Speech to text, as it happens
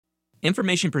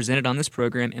Information presented on this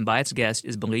program and by its guest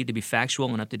is believed to be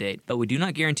factual and up to date, but we do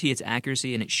not guarantee its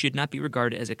accuracy and it should not be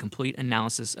regarded as a complete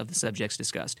analysis of the subjects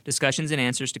discussed. Discussions and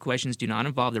answers to questions do not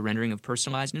involve the rendering of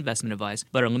personalized investment advice,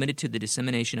 but are limited to the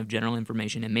dissemination of general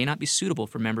information and may not be suitable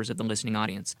for members of the listening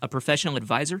audience. A professional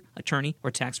advisor, attorney,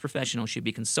 or tax professional should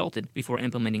be consulted before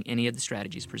implementing any of the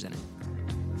strategies presented.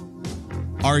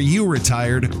 Are you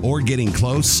retired or getting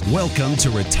close? Welcome to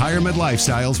Retirement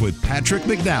Lifestyles with Patrick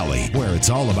McNally, where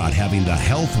it's all about having the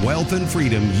health, wealth, and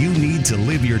freedom you need to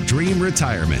live your dream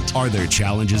retirement. Are there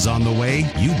challenges on the way?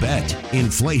 You bet.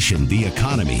 Inflation, the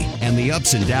economy, and the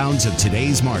ups and downs of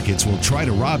today's markets will try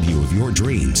to rob you of your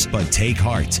dreams. But take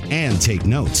heart and take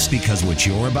notes, because what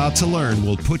you're about to learn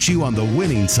will put you on the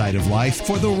winning side of life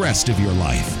for the rest of your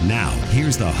life. Now,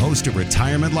 here's the host of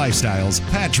Retirement Lifestyles,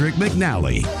 Patrick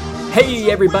McNally.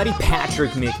 Hey everybody,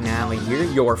 Patrick McNally here,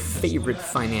 your favorite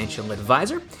financial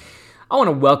advisor. I want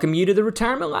to welcome you to the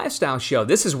Retirement Lifestyle Show.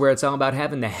 This is where it's all about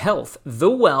having the health, the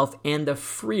wealth, and the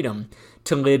freedom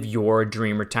to live your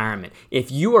dream retirement.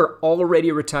 If you are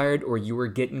already retired or you are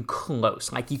getting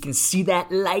close, like you can see that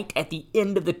light at the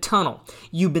end of the tunnel,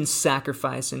 you've been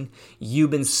sacrificing,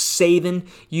 you've been saving,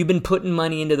 you've been putting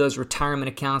money into those retirement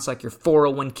accounts like your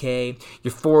 401k,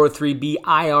 your 403b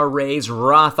IRAs,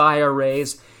 Roth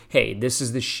IRAs. Hey, this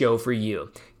is the show for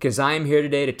you, because I am here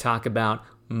today to talk about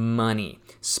money.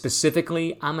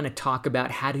 Specifically, I'm going to talk about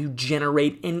how to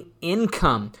generate an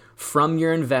income from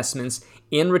your investments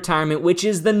in retirement, which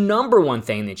is the number one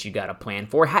thing that you got to plan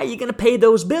for. How are you going to pay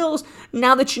those bills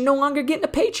now that you're no longer getting a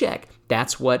paycheck?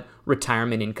 That's what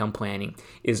retirement income planning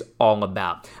is all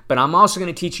about. But I'm also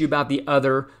going to teach you about the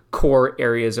other core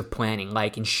areas of planning,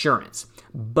 like insurance,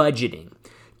 budgeting,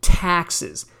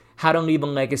 taxes, how to leave a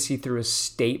legacy through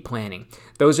estate planning.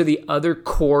 Those are the other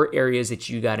core areas that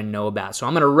you got to know about. So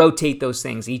I'm going to rotate those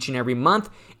things each and every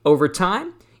month. Over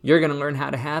time, you're going to learn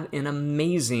how to have an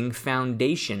amazing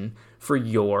foundation for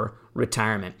your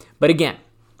retirement. But again,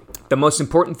 the most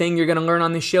important thing you're going to learn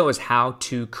on this show is how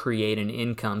to create an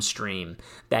income stream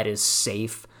that is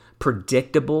safe,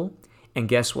 predictable, and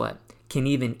guess what? Can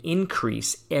even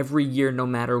increase every year no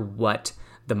matter what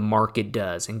the market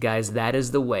does. And guys, that is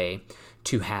the way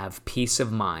to have peace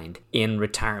of mind in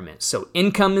retirement. So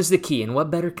income is the key. And what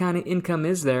better kind of income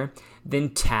is there than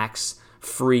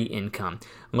tax-free income?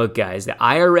 Look, guys, the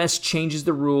IRS changes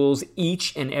the rules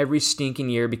each and every stinking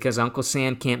year because Uncle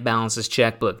Sam can't balance his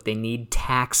checkbook. They need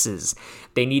taxes.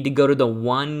 They need to go to the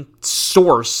one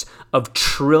source of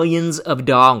trillions of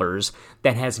dollars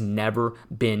that has never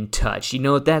been touched. You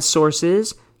know what that source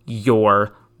is?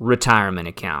 Your retirement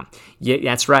account. Yeah,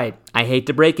 that's right. I hate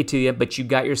to break it to you, but you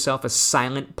got yourself a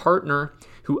silent partner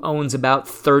who owns about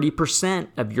 30%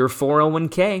 of your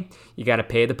 401k. You got to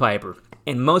pay the piper.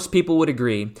 And most people would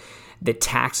agree that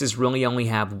taxes really only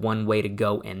have one way to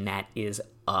go, and that is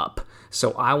up.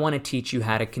 So I want to teach you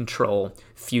how to control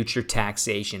future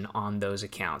taxation on those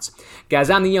accounts. Guys,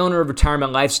 I'm the owner of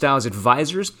Retirement Lifestyles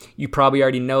Advisors. You probably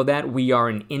already know that. We are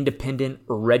an independent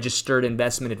registered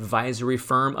investment advisory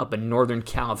firm up in Northern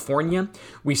California.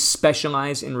 We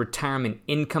specialize in retirement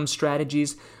income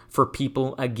strategies for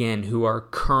people, again, who are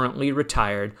currently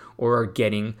retired or are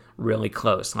getting really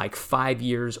close, like 5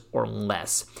 years or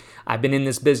less. I've been in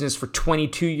this business for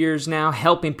 22 years now,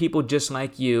 helping people just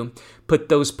like you put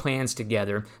those plans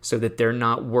together so that they're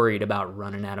not worried about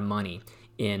running out of money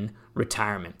in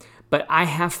retirement. But I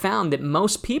have found that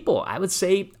most people, I would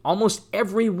say almost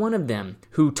every one of them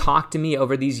who talk to me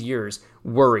over these years,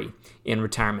 worry in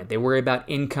retirement. They worry about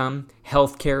income,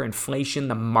 healthcare, inflation,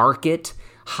 the market,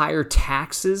 higher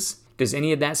taxes. Does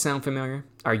any of that sound familiar?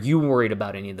 Are you worried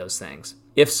about any of those things?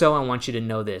 If so, I want you to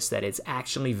know this, that it's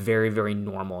actually very, very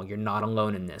normal. You're not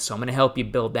alone in this. So I'm going to help you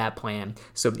build that plan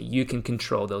so that you can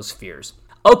control those fears.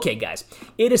 Okay, guys,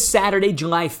 it is Saturday,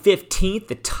 July 15th.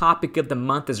 The topic of the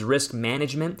month is risk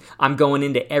management. I'm going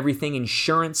into everything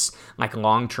insurance, like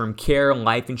long-term care,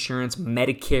 life insurance,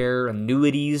 Medicare,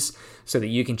 annuities, so that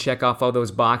you can check off all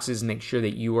those boxes and make sure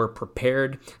that you are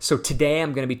prepared. So today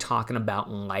I'm going to be talking about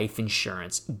life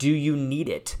insurance. Do you need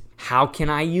it? How can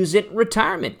I use it in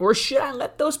retirement? Or should I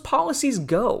let those policies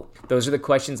go? Those are the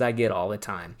questions I get all the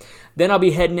time. Then I'll be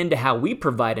heading into how we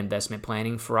provide investment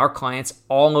planning for our clients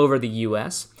all over the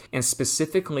U.S. and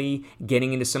specifically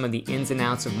getting into some of the ins and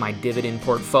outs of my dividend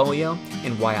portfolio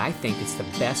and why I think it's the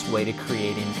best way to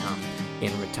create income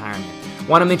in retirement.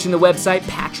 Want to mention the website,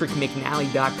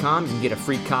 patrickmcnally.com. You can get a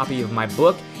free copy of my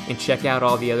book and check out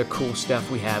all the other cool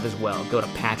stuff we have as well. Go to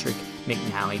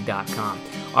patrickmcnally.com.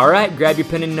 All right, grab your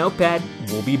pen and notepad.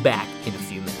 We'll be back in a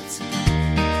few minutes.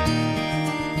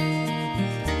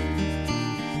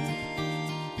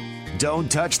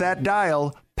 Don't touch that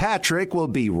dial. Patrick will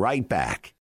be right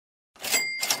back.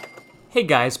 Hey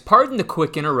guys, pardon the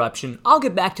quick interruption. I'll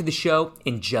get back to the show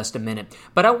in just a minute,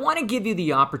 but I want to give you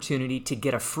the opportunity to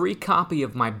get a free copy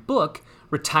of my book,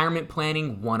 Retirement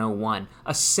Planning 101,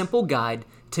 a simple guide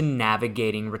to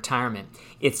navigating retirement.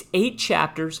 It's 8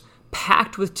 chapters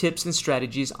packed with tips and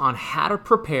strategies on how to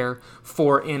prepare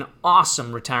for an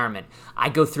awesome retirement. I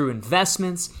go through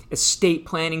investments, estate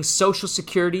planning, Social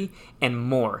Security, and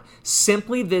more.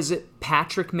 Simply visit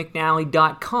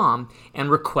patrickmcnally.com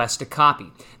and request a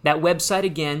copy. That website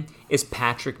again is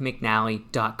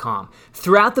patrickmcnally.com.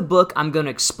 Throughout the book, I'm going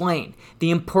to explain the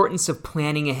importance of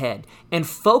planning ahead and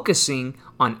focusing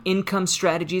on income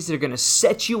strategies that are going to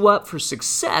set you up for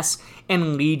success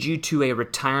and lead you to a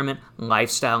retirement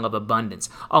lifestyle of abundance.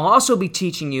 I'll also be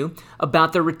teaching you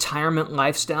about the Retirement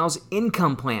Lifestyles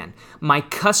Income Plan, my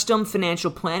custom financial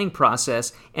planning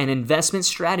process and investment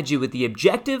strategy with the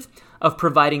objective of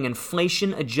providing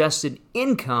inflation-adjusted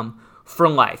income for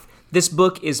life. This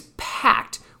book is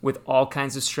packed with all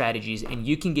kinds of strategies, and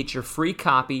you can get your free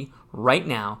copy right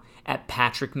now at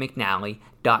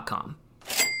patrickmcnally.com.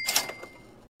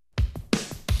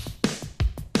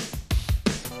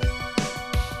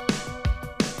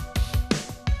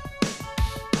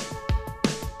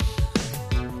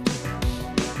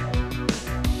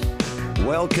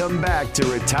 Welcome back to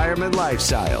Retirement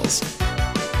Lifestyles.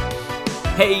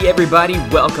 Hey everybody,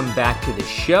 welcome back to the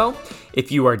show.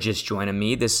 If you are just joining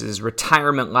me, this is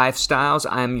Retirement Lifestyles.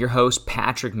 I'm your host,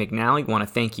 Patrick McNally. I want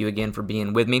to thank you again for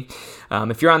being with me.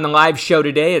 If you're on the live show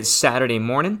today, it's Saturday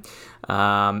morning,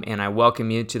 and I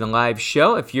welcome you to the live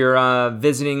show. If you're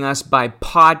visiting us by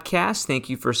podcast, thank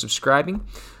you for subscribing.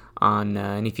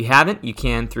 And if you haven't, you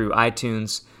can through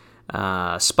iTunes,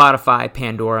 Spotify,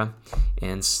 Pandora,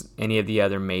 and any of the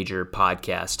other major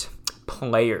podcast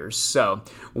players. So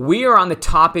we are on the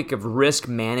topic of risk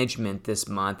management this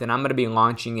month, and I'm going to be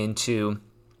launching into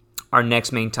our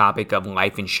next main topic of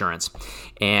life insurance.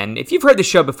 And if you've heard the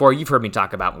show before, you've heard me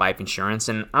talk about life insurance,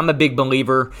 and I'm a big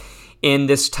believer in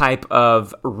this type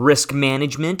of risk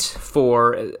management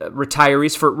for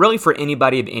retirees, for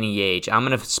anybody of any age. I'm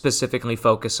going to specifically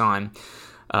focus on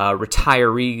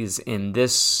retirees in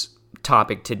this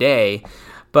topic today,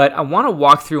 but I want to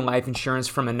walk through life insurance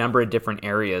from a number of different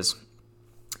areas.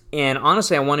 And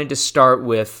honestly, I wanted to start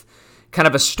with kind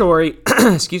of a story,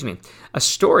 a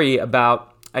story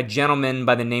about a gentleman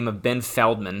by the name of Ben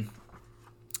Feldman,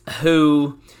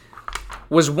 who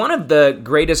was one of the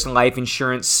greatest life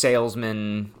insurance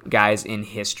salesman guys in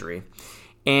history.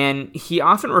 And he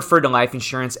often referred to life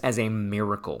insurance as a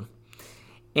miracle.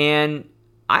 And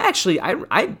I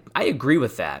agree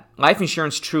with that. Life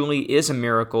insurance truly is a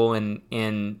miracle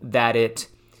in that it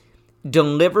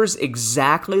delivers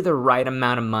exactly the right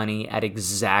amount of money at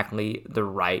exactly the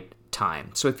right time.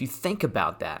 So if you think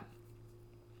about that,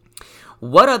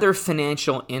 what other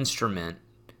financial instrument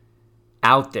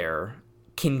out there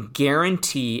can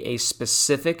guarantee a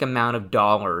specific amount of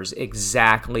dollars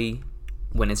exactly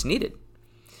when it's needed?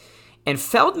 And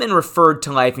Feldman referred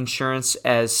to life insurance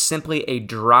as simply a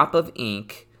drop of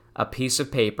ink, a piece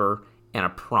of paper, and a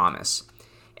promise.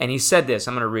 And he said this,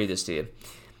 I'm going to read this to you.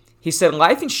 He said,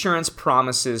 life insurance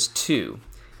promises to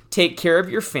take care of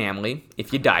your family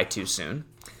if you die too soon.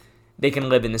 They can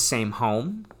live in the same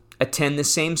home, attend the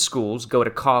same schools, go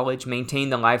to college, maintain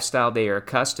the lifestyle they are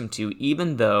accustomed to,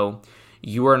 even though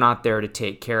you are not there to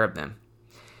take care of them.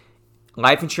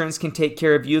 Life insurance can take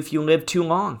care of you if you live too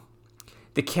long.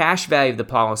 The cash value of the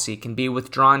policy can be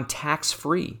withdrawn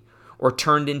tax-free or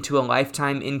turned into a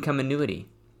lifetime income annuity.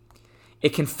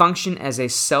 It can function as a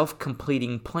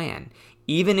self-completing plan,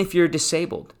 even if you're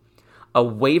disabled. A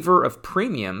waiver of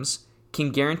premiums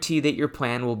can guarantee that your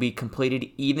plan will be completed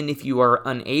even if you are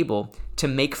unable to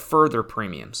make further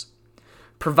premiums.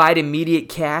 Provide immediate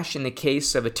cash in the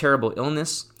case of a terrible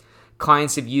illness.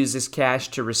 Clients have used this cash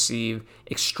to receive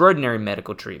extraordinary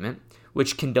medical treatment,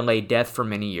 which can delay death for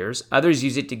many years. Others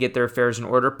use it to get their affairs in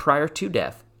order prior to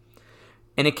death.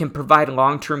 And it can provide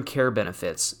long-term care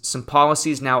benefits. Some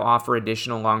policies now offer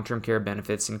additional long-term care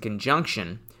benefits in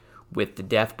conjunction with the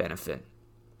death benefit.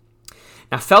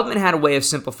 Now, Feldman had a way of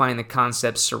simplifying the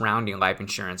concepts surrounding life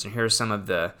insurance, and here are some of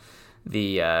the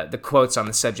quotes on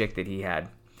the subject that he had.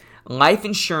 Life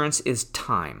insurance is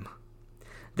time.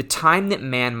 The time that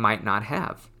man might not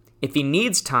have. If he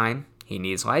needs time, he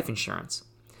needs life insurance.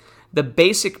 The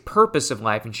basic purpose of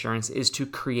life insurance is to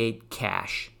create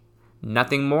cash.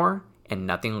 Nothing more and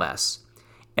nothing less.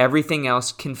 Everything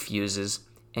else confuses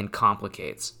and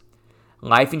complicates.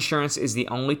 Life insurance is the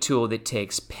only tool that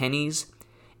takes pennies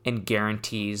and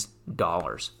guarantees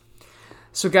dollars.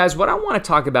 So guys, what I want to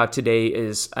talk about today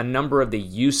is a number of the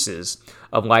uses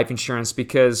of life insurance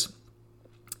because,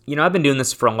 I've been doing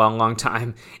this for a long, long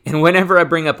time. And whenever I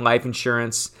bring up life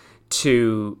insurance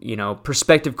to,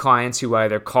 prospective clients who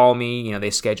either call me, they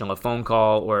schedule a phone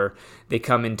call, or they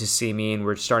come in to see me and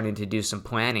we're starting to do some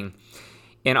planning.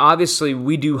 And obviously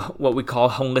we do what we call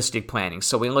holistic planning.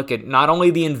 So we look at not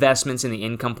only the investments and the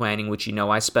income planning, which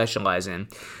I specialize in,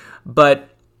 but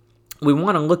we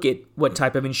want to look at what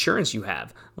type of insurance you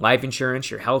have. Life insurance,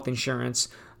 your health insurance,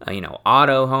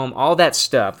 auto, home, all that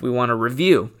stuff we want to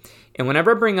review. And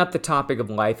whenever I bring up the topic of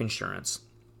life insurance,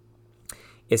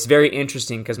 it's very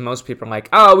interesting because most people are like,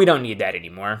 oh, we don't need that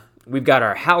anymore. We've got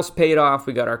our house paid off.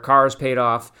 We got our cars paid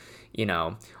off.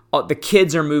 The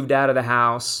kids are moved out of the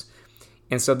house.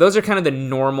 And so those are kind of the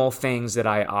normal things that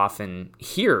I often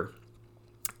hear.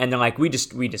 And they're like, we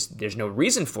just, there's no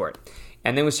reason for it.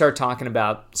 And then we start talking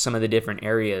about some of the different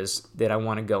areas that I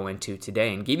want to go into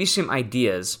today and give you some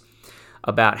ideas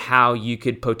about how you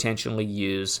could potentially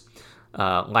use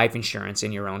life insurance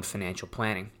in your own financial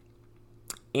planning.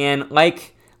 And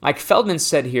like Feldman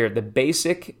said here, the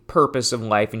basic purpose of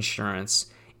life insurance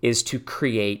is to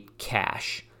create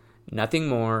cash. Nothing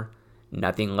more,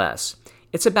 nothing less.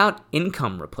 It's about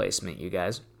income replacement, you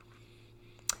guys.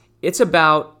 It's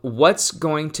about what's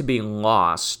going to be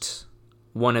lost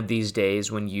one of these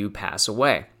days when you pass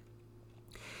away.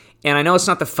 And I know it's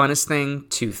not the funnest thing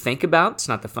to think about. It's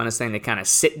not the funnest thing to kind of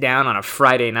sit down on a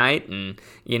Friday night and,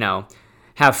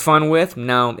 have fun with.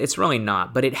 No, it's really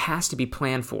not. But it has to be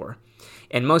planned for.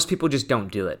 And most people just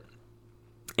don't do it.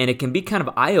 And it can be kind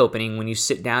of eye-opening when you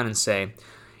sit down and say,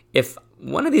 if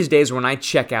one of these days when I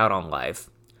check out on life,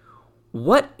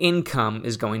 what income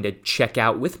is going to check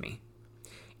out with me?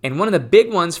 And one of the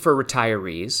big ones for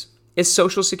retirees is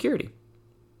Social Security.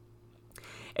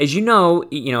 As you know,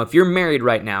 if you're married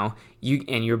right now,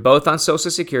 and you're both on Social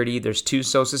Security, there's 2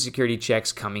 Social Security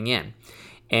checks coming in.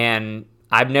 And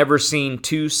I've never seen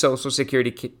 2 Social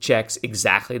Security checks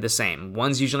exactly the same.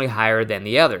 One's usually higher than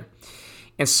the other.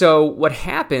 And so what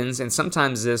happens, and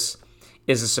sometimes this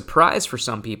is a surprise for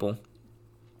some people,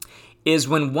 is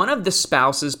when one of the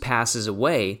spouses passes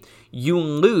away, you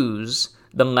lose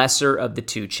the lesser of the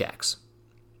 2 checks.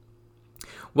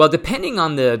 Well, depending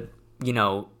on the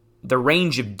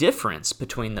range of difference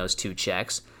between those 2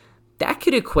 checks, that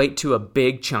could equate to a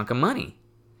big chunk of money.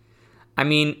 I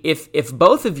mean, if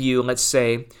both of you, let's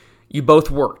say, you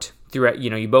both worked throughout,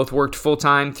 you both worked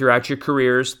full-time throughout your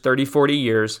careers, 30, 40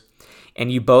 years,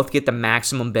 and you both get the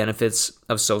maximum benefits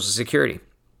of Social Security.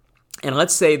 And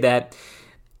let's say that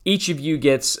each of you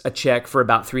gets a check for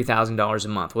about $3,000 a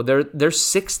month. Well, there's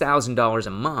 $6,000 a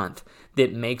month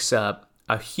that makes up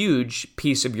a huge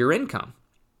piece of your income.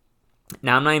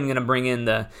 Now, I'm not even going to bring in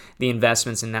the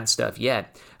investments and that stuff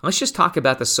yet. Let's just talk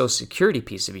about the Social Security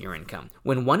piece of your income.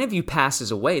 When one of you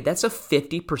passes away, that's a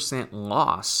 50%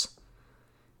 loss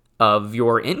of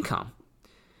your income.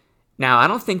 Now, I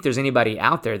don't think there's anybody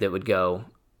out there that would go,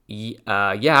 yeah,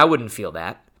 I wouldn't feel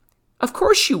that. Of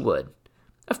course you would.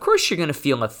 Of course you're going to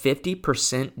feel a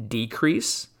 50%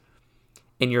 decrease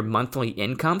in your monthly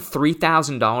income,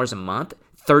 $3,000 a month,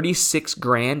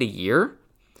 $36,000 a year.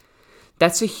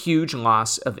 That's a huge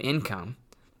loss of income.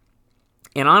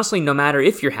 And honestly, no matter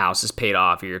if your house is paid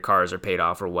off or your cars are paid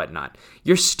off or whatnot,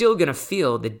 you're still going to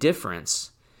feel the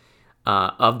difference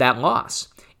of that loss.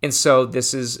 And so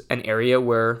this is an area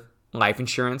where life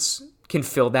insurance can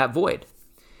fill that void.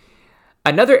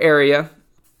 Another area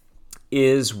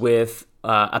is with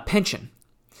a pension.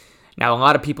 Now, a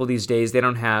lot of people these days, they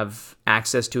don't have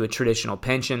access to a traditional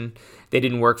pension. They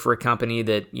didn't work for a company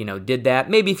that, did that.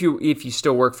 Maybe if you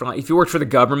still work if you worked for the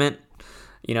government,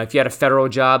 if you had a federal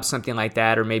job, something like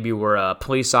that, or maybe you were a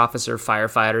police officer,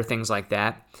 firefighter, things like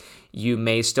that, you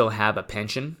may still have a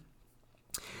pension.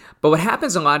 But what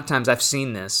happens a lot of times, I've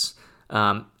seen this,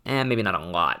 and maybe not a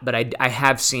lot, but I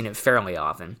have seen it fairly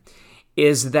often,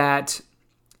 is that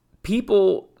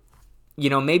people,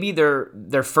 maybe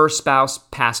their first spouse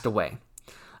passed away,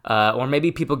 or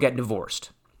maybe people get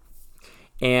divorced.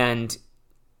 And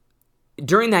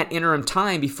during that interim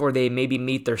time before they maybe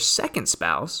meet their second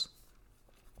spouse,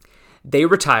 they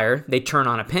retire, they turn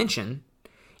on a pension,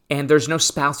 and there's no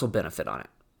spousal benefit on it.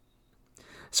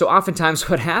 So oftentimes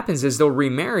what happens is they'll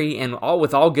remarry and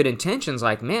with all good intentions,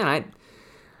 like, man,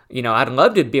 I'd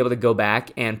love to be able to go back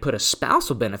and put a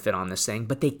spousal benefit on this thing,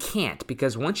 but they can't,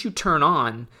 because once you turn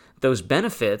on those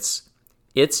benefits,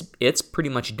 it's pretty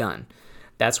much done.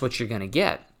 That's what you're going to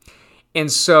get. And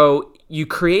so you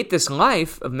create this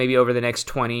life of maybe over the next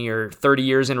 20 or 30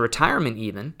 years in retirement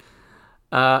even,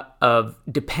 of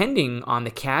depending on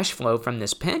the cash flow from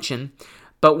this pension,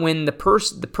 But when the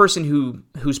person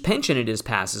whose pension it is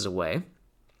passes away,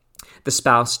 the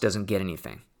spouse doesn't get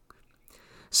anything.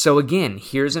 So again,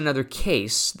 here's another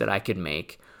case that I could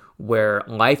make where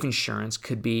life insurance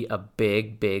could be a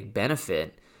big, big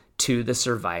benefit to the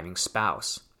surviving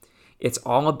spouse. It's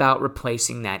all about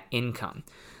replacing that income.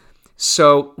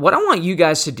 So what I want you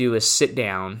guys to do is sit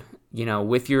down,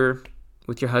 with your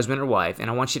husband or wife, and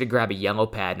I want you to grab a yellow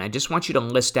pad, and I just want you to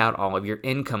list out all of your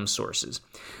income sources.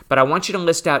 But I want you to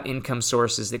list out income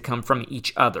sources that come from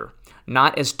each other,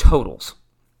 not as totals.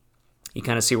 You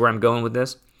kind of see where I'm going with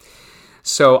this?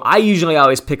 So I usually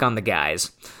always pick on the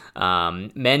guys.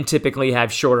 Men typically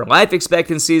have shorter life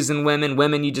expectancies than women.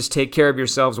 Women, you just take care of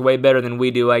yourselves way better than we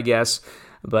do, I guess.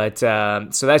 But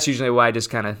so that's usually why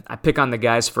I pick on the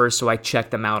guys first, so I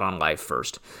check them out on life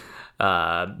first.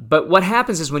 But what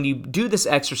happens is when you do this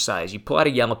exercise, you pull out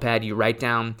a yellow pad, you write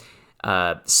down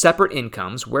separate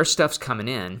incomes, where stuff's coming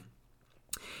in,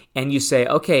 and you say,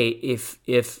 okay, if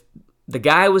the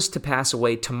guy was to pass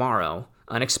away tomorrow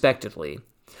unexpectedly,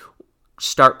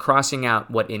 start crossing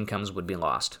out what incomes would be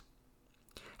lost,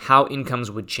 how incomes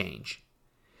would change,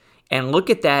 and look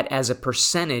at that as a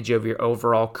percentage of your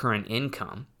overall current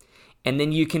income. And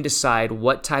then you can decide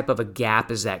what type of a gap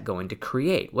is that going to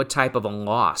create, what type of a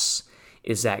loss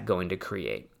is that going to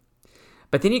create.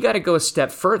 But then you got to go a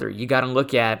step further. You got to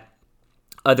look at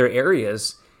other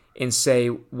areas and say,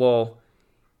 well,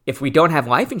 if we don't have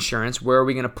life insurance, where are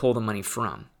we going to pull the money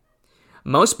from?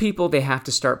 Most people, they have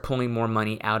to start pulling more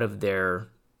money out of their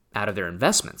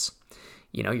investments.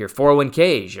 Your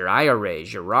 401ks, your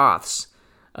IRAs, your Roths,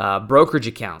 brokerage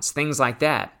accounts, things like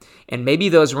that. And maybe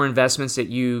those were investments that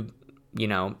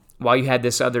while you had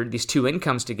these two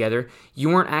incomes together, you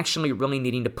weren't actually really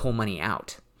needing to pull money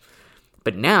out.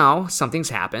 But now something's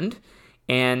happened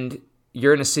and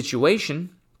you're in a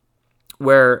situation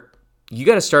where you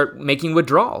got to start making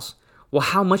withdrawals. Well,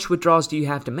 how much withdrawals do you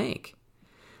have to make?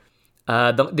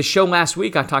 The show last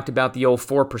week, I talked about the old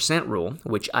 4% rule,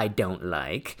 which I don't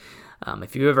like.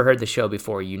 If you've ever heard the show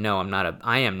before,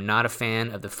 I am not a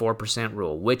fan of the 4%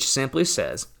 rule, which simply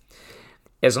says,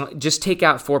 just take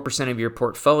out 4% of your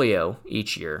portfolio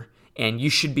each year, and you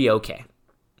should be okay.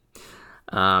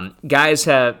 Guys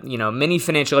have, many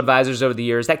financial advisors over the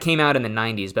years, that came out in the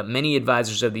 90s, but many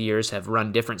advisors over the years have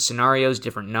run different scenarios,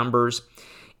 different numbers,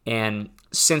 and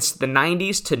since the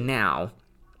 90s to now,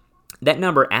 that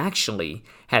number actually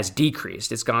has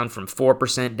decreased. It's gone from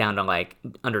 4% down to like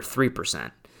under 3%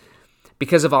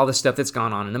 because of all the stuff that's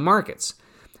gone on in the markets.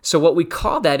 So what we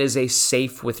call that is a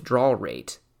safe withdrawal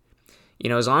rate.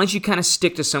 As long as you kind of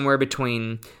stick to somewhere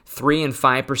between 3 and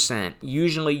 5%,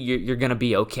 usually you're going to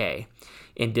be okay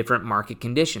in different market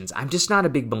conditions. I'm just not a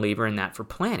big believer in that for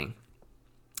planning.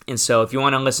 And so if you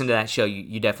want to listen to that show,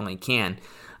 you definitely can.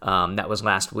 That was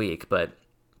last week, but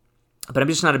I'm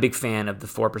just not a big fan of the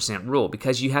 4% rule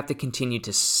because you have to continue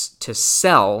to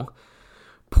sell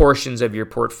portions of your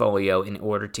portfolio in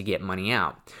order to get money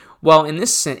out. Well, in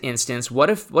this instance, what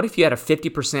if you had a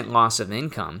 50% loss of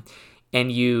income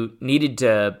and you needed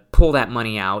to pull that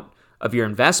money out of your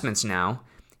investments now,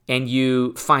 and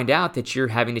you find out that you're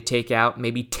having to take out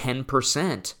maybe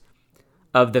 10%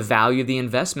 of the value of the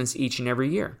investments each and every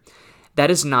year? That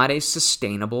is not a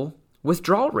sustainable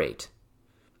withdrawal rate.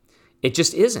 It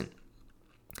just isn't.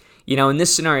 In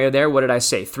this scenario there, what did I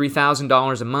say?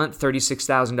 $3,000 a month,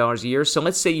 $36,000 a year. So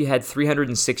let's say you had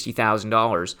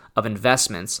 $360,000 of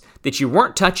investments that you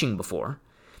weren't touching before,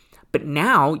 but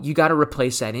now you got to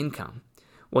replace that income.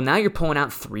 Well, now you're pulling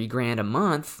out $3,000 a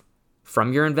month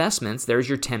from your investments. There's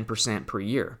your 10% per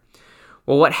year.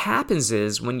 Well, what happens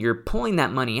is when you're pulling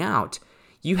that money out,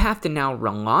 you have to now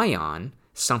rely on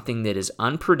something that is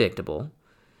unpredictable,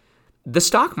 the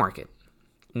stock market.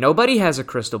 Nobody has a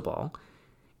crystal ball.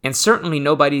 And certainly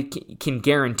nobody can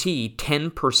guarantee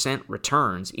 10%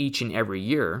 returns each and every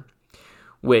year,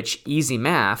 which easy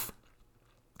math,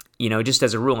 just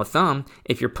as a rule of thumb,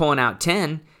 if you're pulling out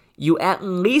 10, you at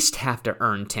least have to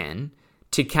earn 10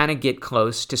 to kind of get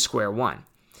close to square one.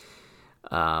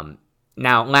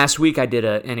 Now, last week I did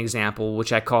an example,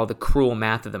 which I call the cruel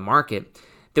math of the market,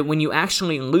 that when you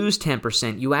actually lose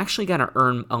 10%, you actually got to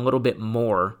earn a little bit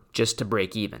more just to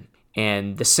break even.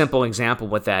 And the simple example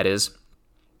with that is,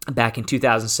 back in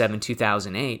 2007,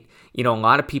 2008, a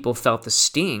lot of people felt the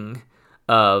sting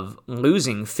of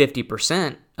losing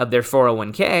 50% of their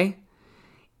 401k.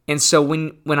 And so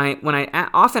when I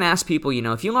often ask people,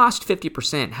 if you lost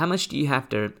 50%, how much do you have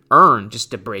to earn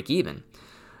just to break even?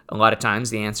 A lot of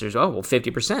times the answer is,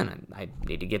 50%. I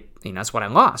need to get, that's what I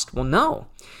lost. Well, no,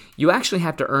 you actually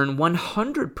have to earn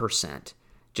 100%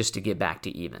 just to get back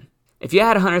to even. If you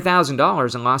had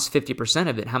 $100,000 and lost 50%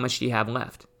 of it, how much do you have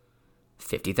left?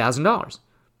 $50,000.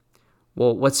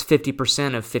 Well, what's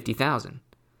 50% of 50,000?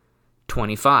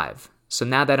 25. So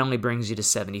now that only brings you to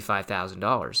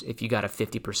 $75,000 if you got a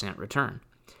 50% return.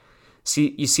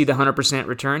 See, you see the 100%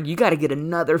 return? You got to get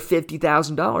another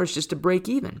 $50,000 just to break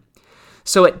even.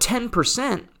 So at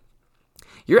 10%,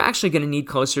 you're actually going to need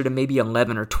closer to maybe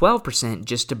 11 or 12%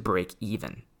 just to break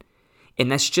even.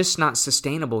 And that's just not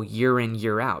sustainable year in,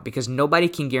 year out, because nobody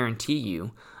can guarantee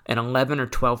you an 11 or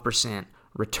 12%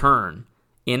 return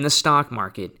in the stock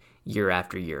market year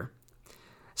after year.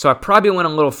 So I probably went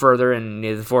a little further in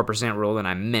the 4% rule than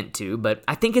I meant to, but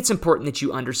I think it's important that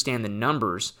you understand the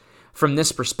numbers from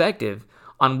this perspective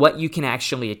on what you can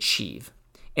actually achieve.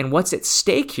 And what's at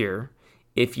stake here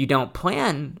if you don't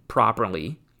plan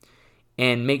properly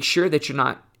and make sure that you're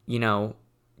not,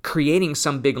 creating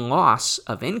some big loss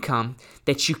of income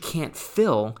that you can't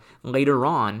fill later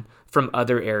on from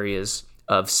other areas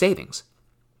of savings.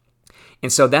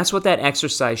 And so that's what that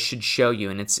exercise should show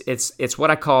you. And it's what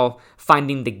I call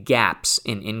finding the gaps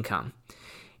in income.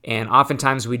 And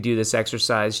oftentimes we do this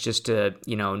exercise just to,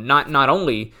 not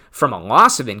only from a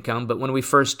loss of income, but when we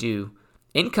first do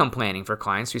income planning for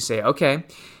clients, we say, okay,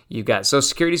 you've got Social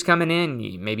Security's coming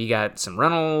in, maybe you got some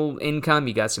rental income,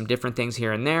 you got some different things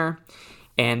here and there,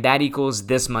 and that equals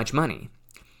this much money.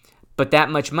 But that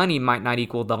much money might not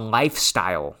equal the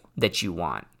lifestyle that you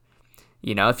want.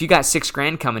 If you got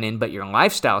 $6,000 coming in, but your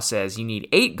lifestyle says you need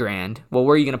 $8,000, well,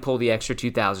 where are you going to pull the extra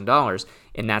 $2,000?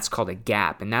 And that's called a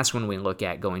gap. And that's when we look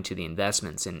at going to the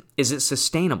investments. And is it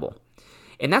sustainable?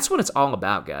 And that's what it's all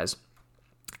about, guys.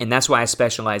 And that's why I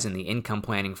specialize in the income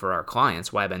planning for our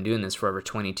clients, why I've been doing this for over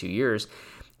 22 years,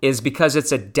 is because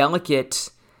it's a delicate,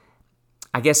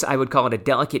 I guess I would call it a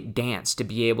delicate dance to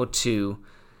be able to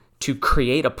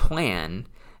create a plan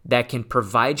that can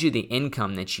provide you the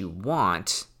income that you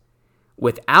want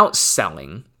without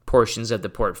selling portions of the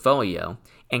portfolio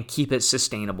and keep it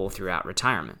sustainable throughout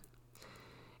retirement.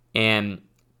 And,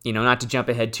 not to jump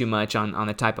ahead too much on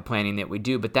the type of planning that we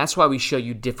do, but that's why we show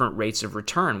you different rates of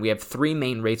return. We have 3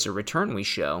 main rates of return we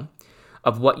show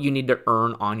of what you need to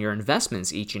earn on your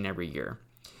investments each and every year.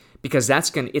 Because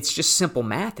it's just simple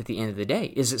math at the end of the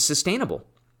day. Is it sustainable?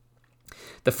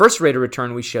 The first rate of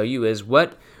return we show you is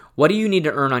what do you need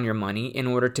to earn on your money in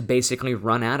order to basically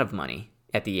run out of money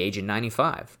at the age of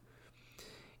 95?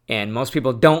 And most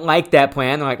people don't like that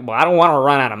plan. They're like, well, I don't want to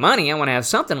run out of money. I want to have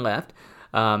something left.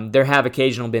 There have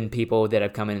occasionally been people that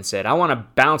have come in and said, I want to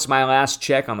bounce my last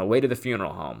check on the way to the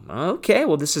funeral home. Okay,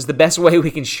 well, this is the best way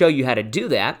we can show you how to do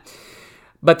that.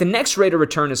 But the next rate of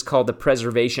return is called the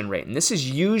preservation rate. And this is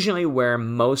usually where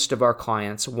most of our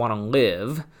clients want to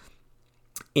live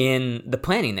in the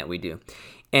planning that we do.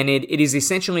 And it is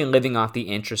essentially living off the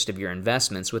interest of your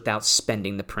investments without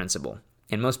spending the principal.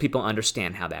 And most people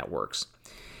understand how that works.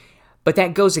 But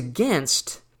that goes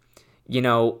against,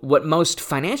 what most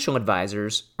financial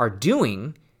advisors are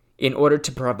doing in order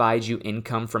to provide you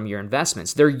income from your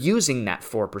investments. They're using that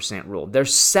 4% rule. They're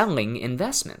selling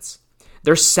investments.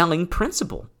 They're selling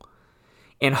principal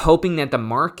and hoping that the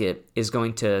market is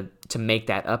going to make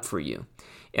that up for you.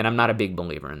 And I'm not a big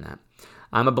believer in that.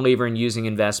 I'm a believer in using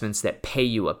investments that pay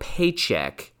you a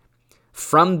paycheck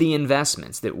from the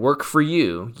investments that work for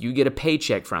you. You get a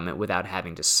paycheck from it without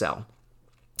having to sell.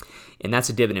 And that's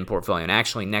a dividend portfolio. And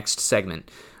actually, next segment,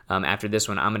 after this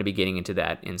one, I'm going to be getting into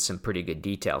that in some pretty good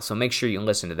detail. So make sure you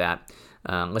listen to that.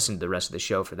 Listen to the rest of the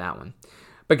show for that one.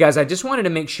 But guys, I just wanted to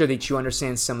make sure that you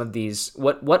understand some of these,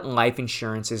 what life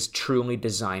insurance is truly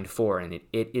designed for, and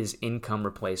it is income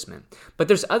replacement. But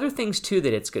there's other things too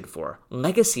that it's good for.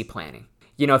 Legacy planning.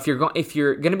 If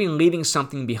you're going to be leaving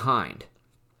something behind,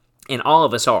 and all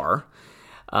of us are,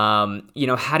 how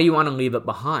do you want to leave it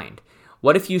behind?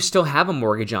 What if you still have a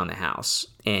mortgage on the house,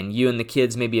 and you and the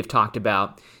kids maybe have talked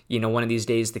about, one of these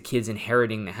days the kids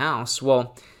inheriting the house?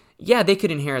 Well, yeah, they could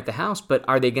inherit the house, but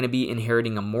are they going to be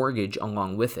inheriting a mortgage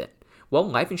along with it? Well,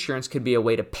 life insurance could be a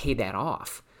way to pay that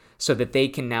off so that they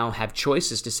can now have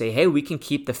choices to say, hey, we can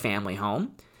keep the family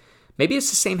home. Maybe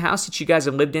it's the same house that you guys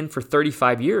have lived in for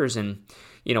 35 years and,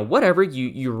 whatever,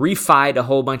 you refied a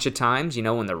whole bunch of times,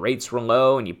 when the rates were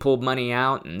low and you pulled money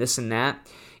out and this and that,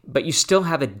 but you still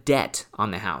have a debt on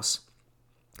the house.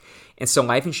 And so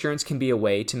life insurance can be a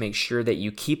way to make sure that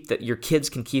your kids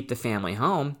can keep the family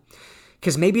home,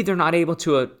 because maybe they're not able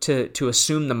to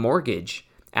assume the mortgage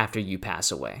after you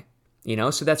pass away.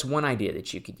 So that's one idea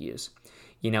that you could use.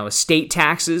 Estate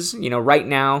taxes, right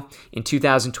now in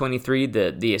 2023,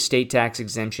 the estate tax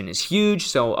exemption is huge.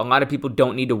 So a lot of people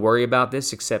don't need to worry about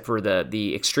this except for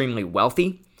the extremely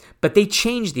wealthy. But they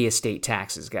changed the estate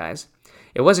taxes, guys.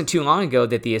 It wasn't too long ago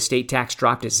that the estate tax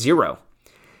dropped to 0.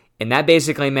 And that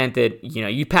basically meant that,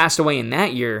 you passed away in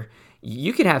that year,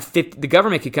 you could have the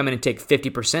government could come in and take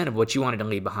 50% of what you wanted to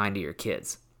leave behind to your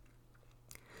kids.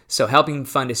 So helping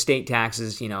fund estate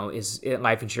taxes,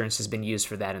 life insurance has been used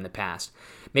for that in the past.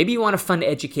 Maybe you want to fund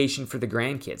education for the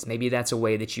grandkids. Maybe that's a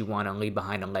way that you want to leave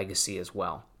behind a legacy as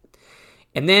well.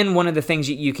 And then one of the things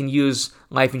you can use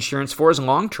life insurance for is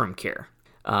long-term care.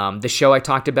 The show I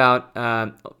talked about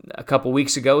a couple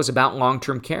weeks ago is about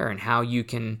long-term care and how you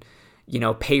can,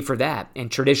 pay for that.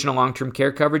 And traditional long-term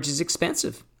care coverage is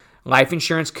expensive. Life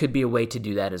insurance could be a way to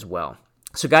do that as well.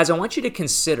 So guys, I want you to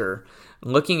consider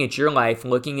looking at your life,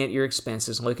 looking at your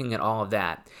expenses, looking at all of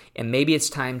that. And maybe it's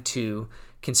time to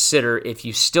consider, if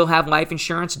you still have life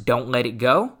insurance, don't let it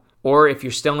go. Or if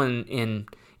you're still in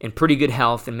pretty good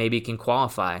health and maybe can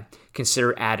qualify,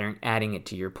 consider adding it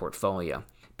to your portfolio,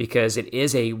 because it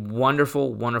is a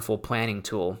wonderful, wonderful planning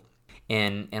tool.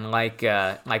 And like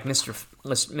Mr.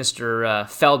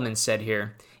 Feldman said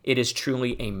here, it is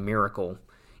truly a miracle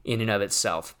in and of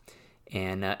itself,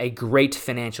 and a great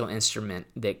financial instrument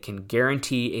that can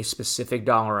guarantee a specific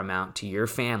dollar amount to your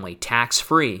family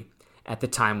tax-free at the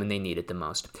time when they need it the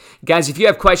most. Guys, if you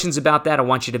have questions about that, I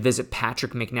want you to visit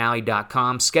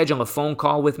patrickmcnally.com. Schedule a phone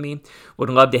call with me. Would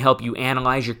love to help you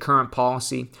analyze your current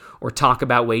policy or talk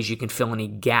about ways you can fill any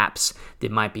gaps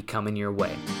that might be coming your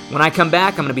way. When I come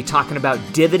back, I'm going to be talking about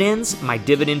dividends, my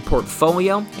dividend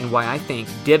portfolio, and why I think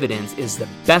dividends is the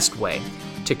best way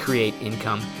to create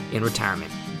income in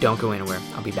retirement. Don't go anywhere.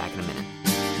 I'll be back in a minute.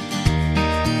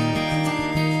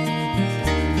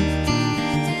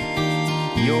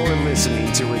 You're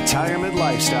listening to Retirement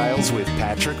Lifestyles with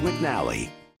Patrick McNally.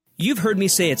 You've heard me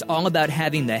say it's all about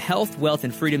having the health, wealth,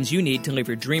 and freedoms you need to live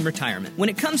your dream retirement. When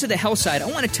it comes to the health side,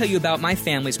 I want to tell you about my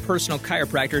family's personal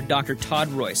chiropractor, Dr. Todd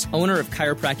Royce, owner of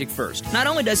Chiropractic First. Not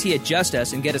only does he adjust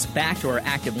us and get us back to our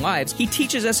active lives, he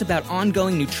teaches us about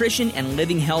ongoing nutrition and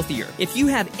living healthier. If you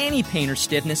have any pain or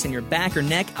stiffness in your back or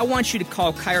neck, I want you to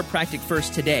call Chiropractic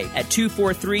First today at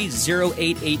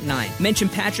 243-0889. Mention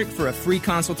Patrick for a free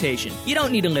consultation. You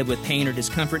don't need to live with pain or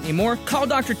discomfort anymore. Call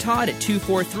Dr. Todd at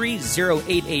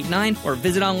 243-0889. Or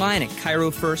visit online at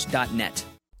chirofirst.net.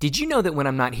 Did you know that when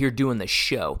I'm not here doing the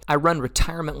show, I run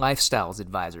Retirement Lifestyles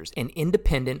Advisors, an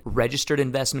independent registered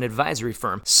investment advisory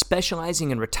firm specializing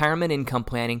in retirement income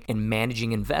planning and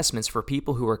managing investments for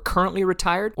people who are currently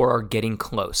retired or are getting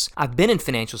close. I've been in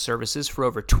financial services for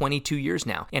over 22 years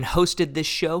now and hosted this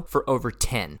show for over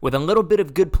 10. With a little bit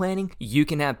of good planning, you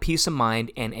can have peace of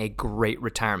mind and a great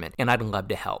retirement, and I'd love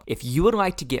to help. If you would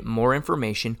like to get more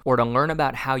information or to learn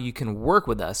about how you can work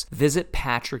with us, visit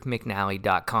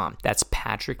patrickmcnally.com. That's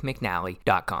patrickmcnally.com.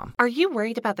 Are you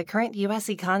worried about the current U.S.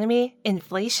 economy,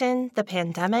 inflation, the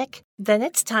pandemic? Then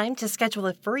it's time to schedule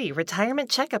a free retirement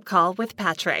checkup call with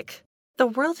Patrick. The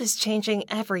world is changing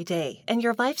every day, and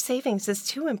your life savings is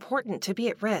too important to be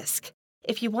at risk.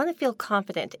 If you want to feel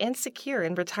confident and secure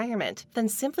in retirement, then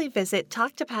simply visit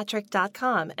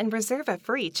talktopatrick.com and reserve a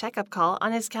free checkup call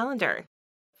on his calendar.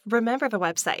 Remember the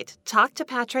website,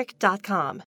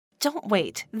 talktopatrick.com. Don't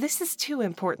wait. This is too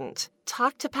important.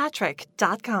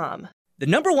 TalkToPatrick.com. The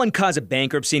number one cause of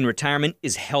bankruptcy in retirement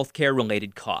is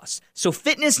healthcare-related costs. So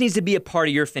fitness needs to be a part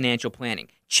of your financial planning.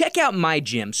 Check out my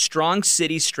gym, Strong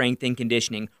City Strength and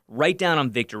Conditioning, right down on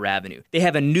Victor Avenue. They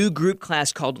have a new group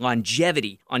class called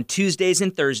Longevity on Tuesdays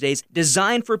and Thursdays,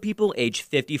 designed for people age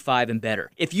 55 and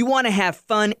better. If you want to have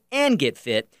fun and get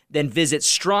fit, then visit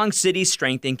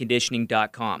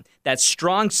StrongCityStrengthAndConditioning.com. That's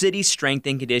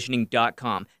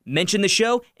StrongCityStrengthAndConditioning.com. Mention the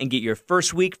show and get your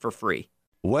first week for free.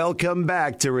 Welcome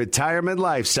back to Retirement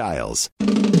Lifestyles.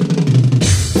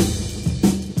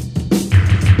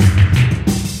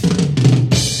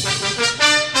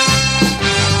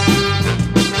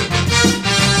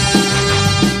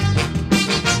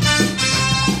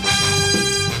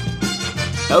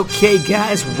 Okay,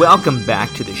 guys, welcome back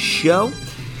to the show.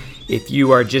 If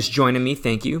you are just joining me,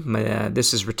 thank you.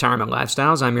 This is Retirement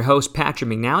Lifestyles. I'm your host, Patrick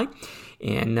McNally.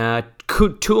 And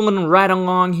tooling right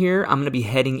along here, I'm going to be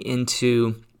heading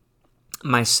into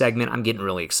my segment. I'm getting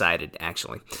really excited,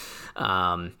 actually.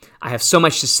 I have so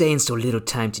much to say and so little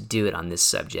time to do it on this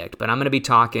subject. But I'm going to be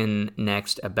talking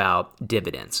next about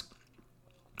dividends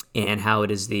and how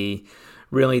it is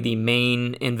really the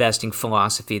main investing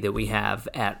philosophy that we have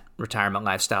at Retirement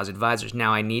Lifestyles Advisors.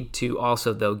 Now, I need to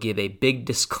also, though, give a big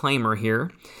disclaimer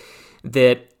here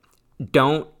that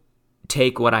don't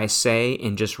take what I say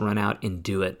and just run out and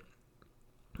do it.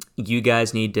 You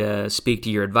guys need to speak to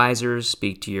your advisors,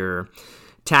 speak to your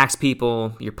tax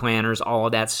people, your planners, all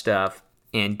of that stuff,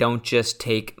 and don't just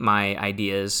take my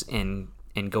ideas and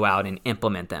and go out and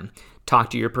implement them. Talk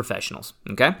to your professionals,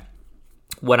 okay?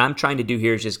 What I'm trying to do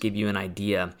here is just give you an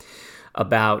idea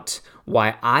about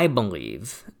why I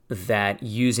believe that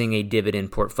using a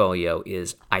dividend portfolio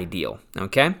is ideal,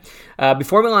 okay?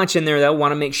 Before we launch in there, though, I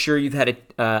want to make sure you've had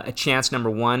a chance, number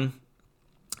one,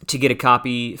 to get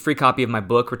a free copy of my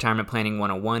book, Retirement Planning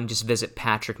 101. Just visit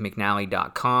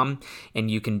patrickmcnally.com,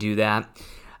 and you can do that.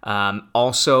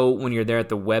 Also, when you're there at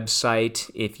the website,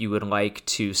 if you would like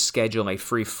to schedule a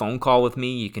free phone call with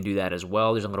me, you can do that as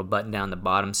well. There's a little button down the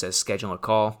bottom that says schedule a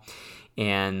call.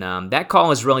 And that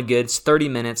call is really good. It's 30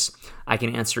 minutes. I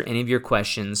can answer any of your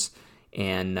questions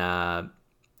and,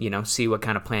 see what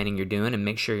kind of planning you're doing and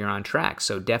make sure you're on track.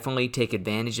 So definitely take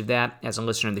advantage of that. As a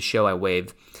listener of the show, I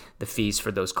waive the fees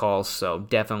for those calls. So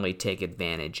definitely take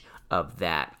advantage of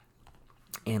that.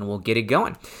 And we'll get it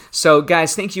going. So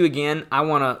guys, thank you again. I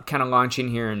want to kind of launch in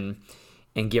here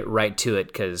and get right to it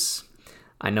because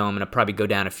I know I'm going to probably go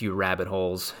down a few rabbit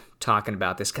holes talking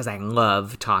about this because I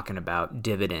love talking about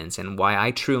dividends and why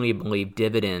I truly believe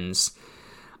dividends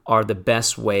are the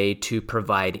best way to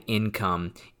provide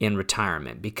income in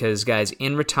retirement. Because guys,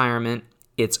 in retirement,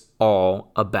 it's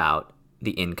all about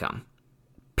the income,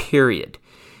 period.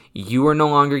 You are no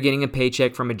longer getting a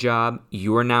paycheck from a job.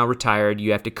 You are now retired.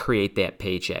 You have to create that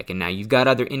paycheck. And now you've got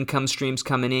other income streams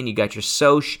coming in. You got your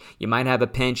SOCH. You might have a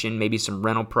pension, maybe some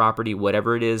rental property,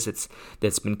 whatever it is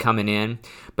that's been coming in.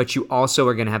 But you also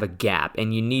are going to have a gap,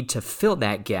 and you need to fill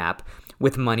that gap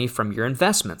with money from your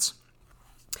investments.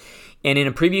 And in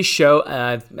a previous show,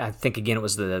 I think again it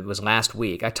was last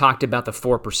week, I talked about the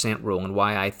 4% rule and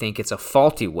why I think it's a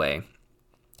faulty way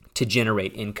to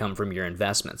generate income from your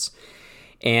investments.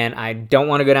 And I don't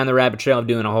want to go down the rabbit trail of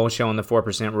doing a whole show on the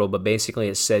 4% rule, but basically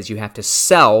it says you have to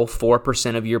sell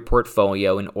 4% of your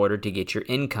portfolio in order to get your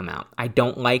income out. I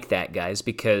don't like that, guys,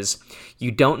 because you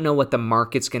don't know what the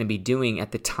market's going to be doing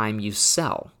at the time you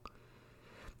sell.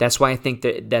 That's why I think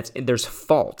there's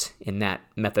fault in that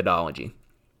methodology.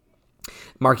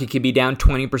 Market could be down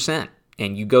 20%,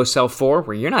 and you go sell 4,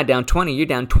 where you're not down 20, you're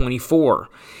down 24.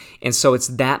 And so it's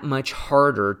that much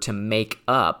harder to make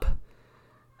up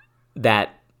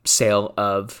that sale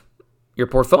of your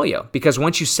portfolio because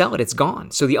once you sell it, it's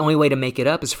gone. So the only way to make it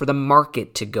up is for the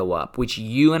market to go up, which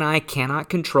you and I cannot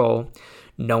control.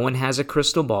 No one has a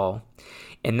crystal ball.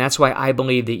 And that's why I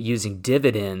believe that using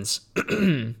dividends,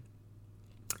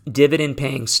 dividend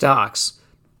paying stocks,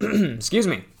 excuse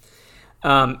me,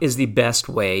 is the best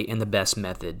way and the best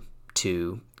method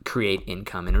to create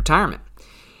income in retirement.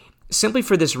 Simply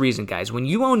for this reason, guys, when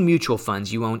you own mutual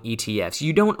funds, you own ETFs,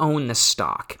 you don't own the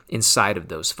stock inside of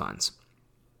those funds.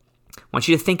 I want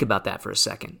you to think about that for a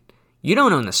second. You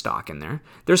don't own the stock in there.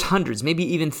 There's hundreds, maybe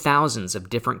even thousands of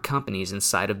different companies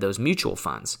inside of those mutual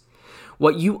funds.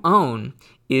 What you own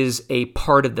is a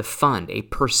part of the fund, a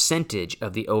percentage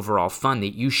of the overall fund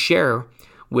that you share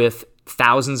with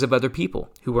thousands of other people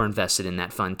who are invested in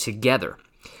that fund together.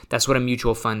 That's what a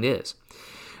mutual fund is.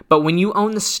 But when you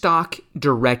own the stock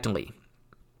directly,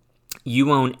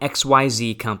 you own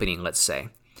XYZ company, let's say.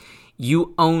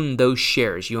 You own those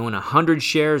shares. You own 100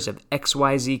 shares of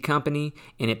XYZ company,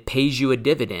 and it pays you a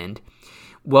dividend.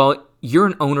 Well, you're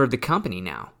an owner of the company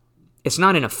now. It's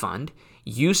not in a fund.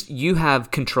 You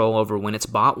have control over when it's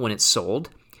bought, when it's sold.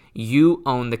 You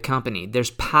own the company.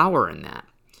 There's power in that.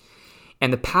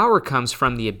 And the power comes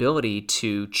from the ability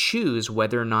to choose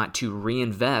whether or not to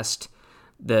reinvest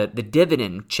the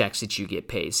dividend checks that you get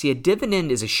paid. See, a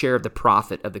dividend is a share of the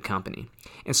profit of the company.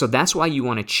 And so that's why you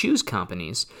want to choose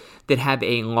companies that have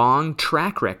a long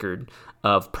track record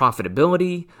of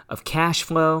profitability, of cash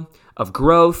flow, of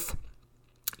growth.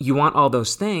 You want all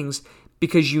those things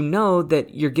because you know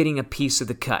that you're getting a piece of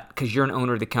the cut because you're an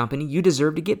owner of the company. You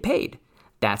deserve to get paid.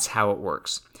 That's how it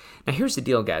works. Now, here's the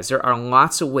deal, guys. There are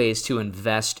lots of ways to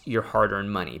invest your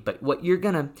hard-earned money, but what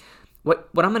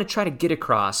I'm going to try to get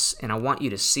across, and I want you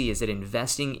to see, is that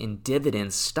investing in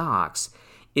dividend stocks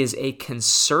is a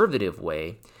conservative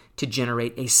way to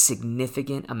generate a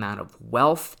significant amount of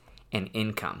wealth and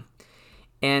income.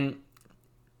 And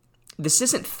this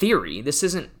isn't theory. This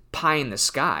isn't pie in the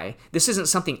sky. This isn't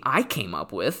something I came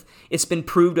up with. It's been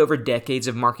proved over decades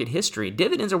of market history.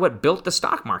 Dividends are what built the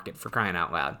stock market, for crying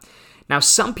out loud. Now,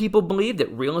 some people believe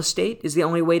that real estate is the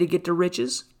only way to get to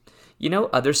riches.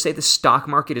 Others say the stock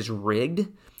market is rigged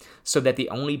so that the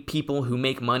only people who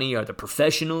make money are the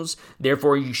professionals.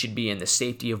 Therefore, you should be in the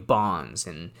safety of bonds.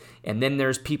 And then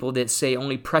there's people that say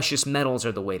only precious metals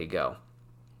are the way to go.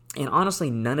 And honestly,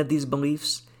 none of these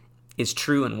beliefs is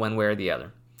true in one way or the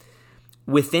other.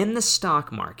 Within the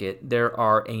stock market, there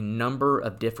are a number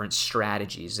of different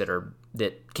strategies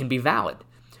that can be valid.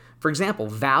 For example,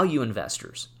 value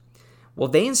investors. Well,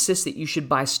 they insist that you should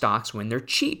buy stocks when they're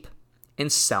cheap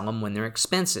and sell them when they're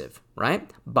expensive, right?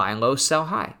 Buy low, sell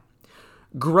high.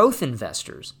 Growth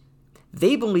investors,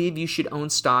 they believe you should own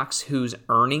stocks whose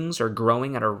earnings are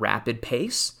growing at a rapid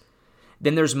pace.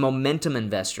 Then there's momentum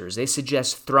investors. They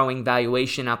suggest throwing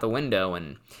valuation out the window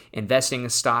and investing in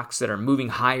stocks that are moving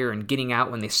higher and getting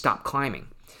out when they stop climbing.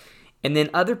 And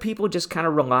then other people just kind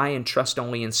of rely and trust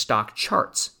only in stock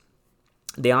charts.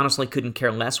 They honestly couldn't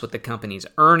care less what the company's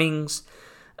earnings,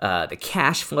 the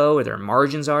cash flow, or their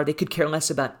margins are. They could care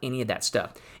less about any of that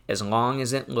stuff. As long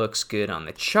as it looks good on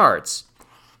the charts,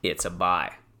 it's a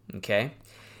buy. Okay?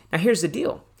 Now here's the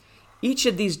deal. Each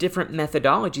of these different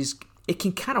methodologies, it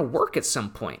can kind of work at some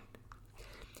point.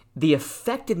 The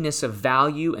effectiveness of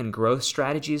value and growth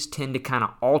strategies tend to kind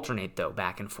of alternate, though,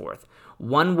 back and forth.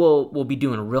 One will be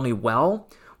doing really well,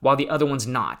 while the other one's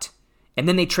not. And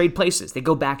then they trade places. They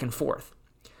go back and forth.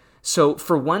 So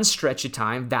for one stretch of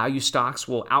time, value stocks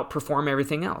will outperform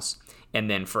everything else. And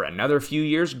then for another few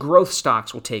years, growth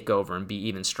stocks will take over and be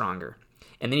even stronger.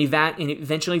 And then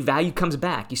eventually value comes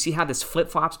back. You see how this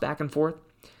flip-flops back and forth?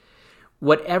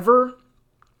 Whichever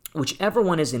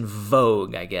one is in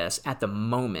vogue, I guess, at the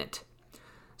moment,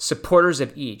 supporters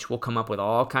of each will come up with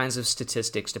all kinds of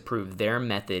statistics to prove their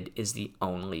method is the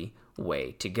only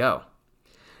way to go.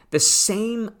 The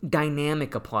same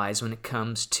dynamic applies when it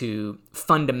comes to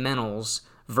fundamentals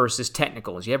versus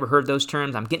technicals. You ever heard those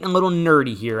terms? I'm getting a little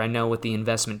nerdy here, I know, with the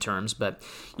investment terms, but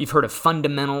you've heard of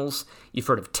fundamentals, you've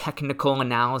heard of technical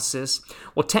analysis.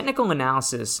 Well, technical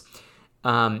analysis,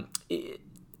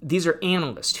 these are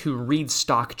analysts who read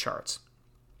stock charts.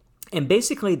 And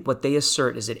basically what they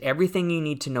assert is that everything you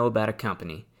need to know about a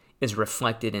company is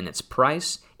reflected in its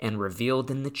price and revealed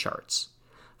in the charts.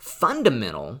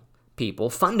 Fundamental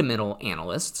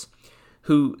analysts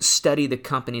who study the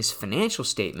company's financial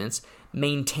statements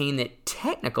maintain that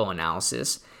technical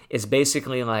analysis is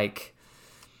basically like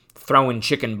throwing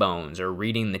chicken bones or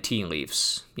reading the tea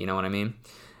leaves. You know what I mean?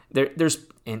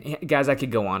 And guys, I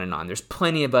could go on and on. There's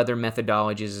plenty of other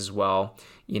methodologies as well,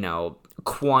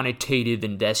 quantitative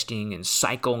investing and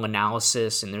cycle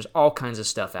analysis, and there's all kinds of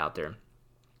stuff out there.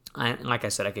 Like I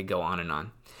said, I could go on and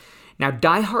on. Now,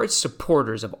 diehard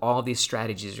supporters of all these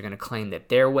strategies are going to claim that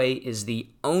their way is the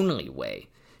only way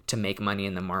to make money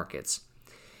in the markets.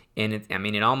 And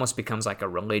it almost becomes like a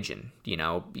religion. You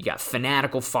got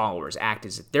fanatical followers act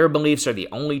as if their beliefs are the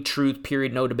only truth,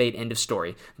 period, no debate, end of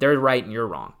story. They're right and you're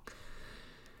wrong.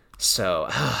 So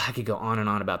I could go on and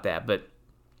on about that, but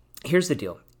here's the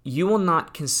deal. You will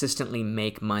not consistently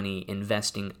make money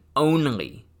investing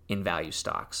only in value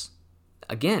stocks.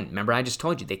 Again, remember I just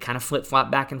told you, they kind of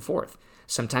flip-flop back and forth.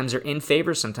 Sometimes they're in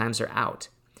favor, sometimes they're out.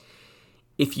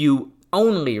 If you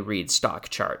only read stock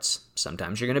charts,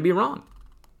 sometimes you're going to be wrong.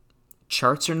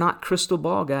 Charts are not crystal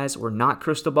ball, guys. We're not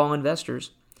crystal ball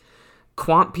investors.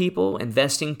 Quant people,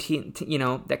 investing,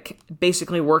 that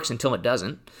basically works until it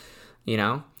doesn't,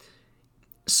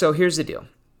 So here's the deal.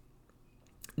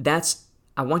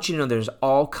 I want you to know there's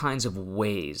all kinds of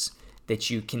ways that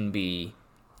you can be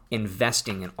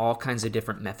investing in all kinds of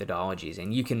different methodologies,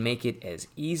 and you can make it as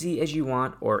easy as you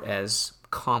want or as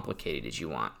complicated as you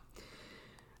want.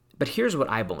 But here's what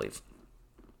I believe.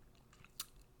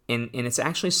 And it's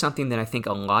actually something that I think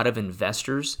a lot of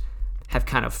investors have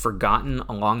kind of forgotten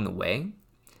along the way,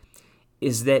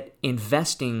 is that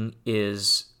investing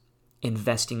is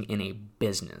investing in a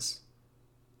business.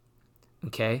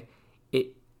 Okay?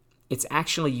 It's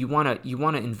actually you want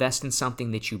to invest in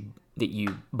something that you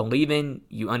believe in,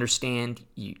 you understand,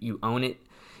 you own it.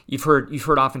 You've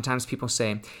heard oftentimes people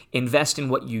say, invest in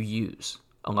what you use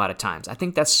a lot of times. I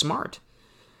think that's smart.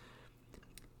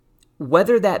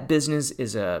 Whether that business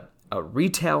is a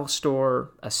retail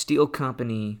store, a steel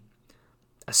company,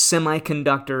 a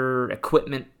semiconductor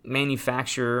equipment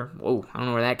manufacturer, whoa, I don't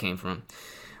know where that came from.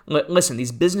 Listen,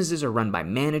 these businesses are run by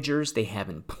managers, they have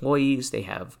employees, they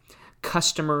have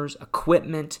customers,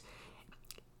 equipment,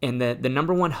 and the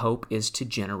number one hope is to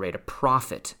generate a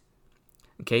profit.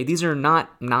 Okay, these are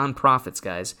not nonprofits,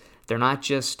 guys. They're not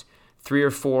just 3 or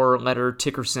 4 letter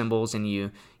ticker symbols and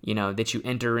that you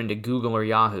enter into Google or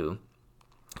Yahoo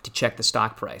to check the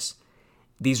stock price.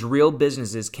 These real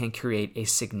businesses can create a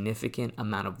significant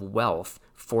amount of wealth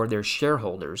for their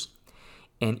shareholders,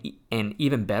 and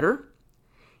even better,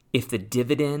 if the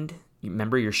dividend,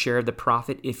 remember your share of the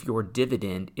profit, if your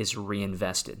dividend is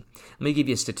reinvested. Let me give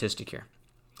you a statistic here.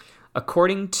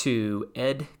 According to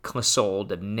Ed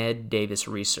Clissold of Ned Davis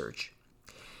Research,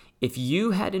 if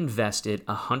you had invested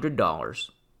 $100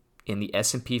 in the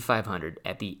S&P 500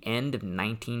 at the end of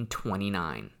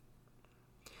 1929,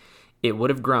 it would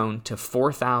have grown to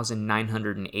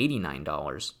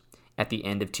 $4,989 at the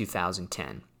end of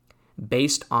 2010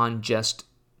 based on just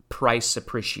price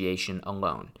appreciation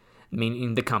alone,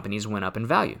 meaning the companies went up in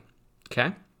value.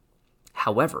 Okay?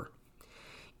 However,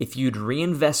 if you'd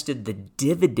reinvested the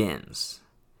dividends,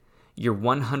 your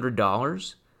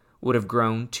 $100 would have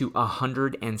grown to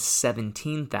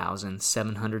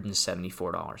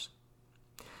 $117,774.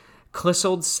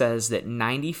 Clissold says that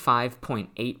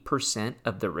 95.8%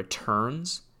 of the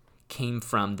returns came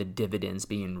from the dividends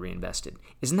being reinvested.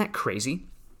 Isn't that crazy?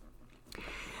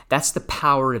 That's the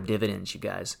power of dividends, you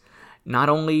guys. Not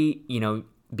only,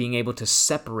 being able to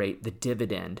separate the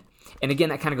dividend, and again,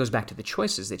 that kind of goes back to the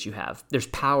choices that you have. There's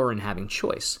power in having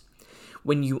choice.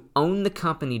 When you own the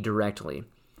company directly,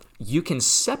 you can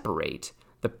separate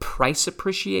the price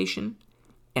appreciation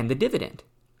and the dividend.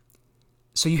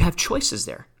 So you have choices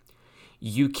there.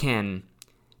 You can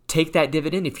take that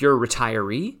dividend if you're a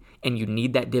retiree and you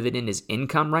need that dividend as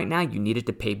income right now. You need it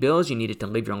to pay bills. You need it to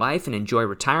live your life and enjoy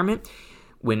retirement.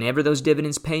 Whenever those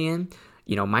dividends pay in,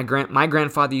 my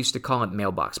grandfather used to call it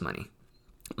mailbox money.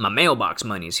 My mailbox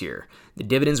money's here. The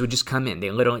dividends would just come in. He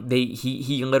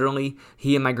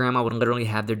and my grandma would literally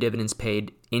have their dividends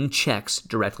paid in checks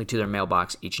directly to their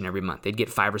mailbox each and every month. They'd get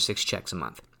 5 or 6 checks a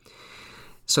month.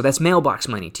 So that's mailbox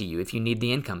money to you if you need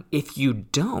the income. If you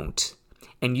don't,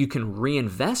 and you can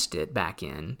reinvest it back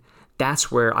in,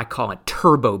 that's where I call it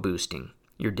turbo boosting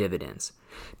your dividends.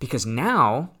 Because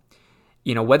now,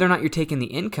 whether or not you're taking the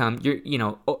income,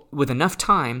 with enough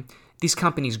time, these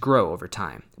companies grow over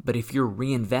time. But if you're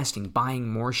reinvesting, buying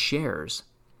more shares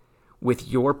with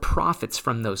your profits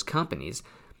from those companies,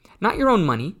 not your own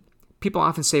money. People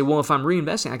often say, well, if I'm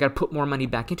reinvesting, I got to put more money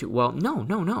back into it. Well,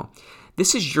 no.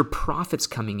 This is your profits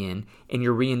coming in, and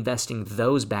you're reinvesting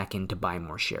those back in to buy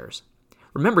more shares.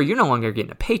 Remember, you're no longer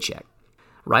getting a paycheck,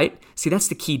 right? See, that's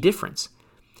the key difference.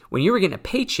 When you were getting a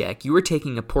paycheck, you were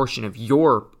taking a portion of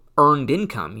your earned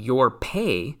income, your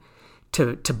pay,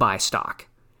 to buy stock.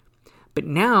 But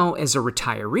now, as a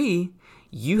retiree,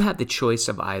 you have the choice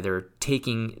of either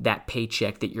taking that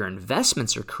paycheck that your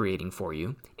investments are creating for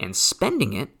you and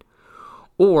spending it,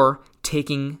 or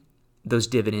taking those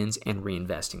dividends and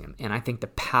reinvesting them. And I think the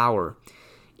power,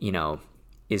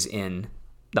 is in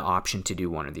the option to do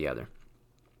one or the other.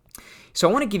 So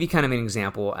I want to give you kind of an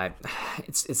example.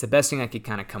 It's the best thing I could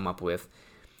kind of come up with,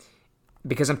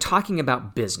 because I'm talking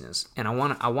about business, and I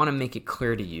want to make it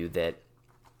clear to you that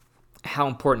how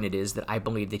important it is that I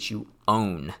believe that you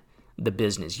own the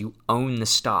business, you own the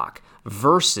stock,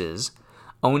 versus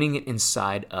owning it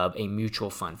inside of a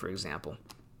mutual fund, for example.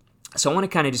 So I want to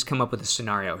kind of just come up with a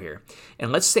scenario here.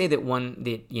 And let's say that one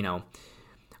day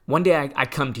I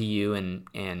come to you and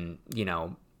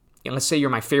let's say you're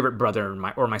my favorite brother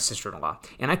or my sister-in-law,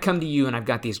 and I come to you and I've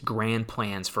got these grand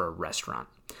plans for a restaurant.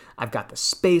 I've got the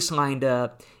space lined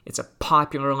up. It's a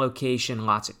popular location,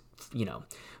 lots of,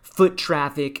 foot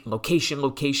traffic, location.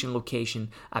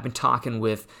 I've been talking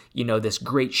with, this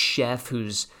great chef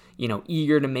who's,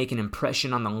 eager to make an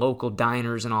impression on the local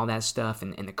diners and all that stuff,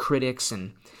 and the critics,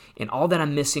 and all that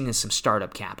I'm missing is some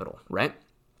startup capital, right?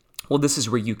 Well, this is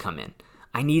where you come in.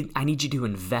 I need you to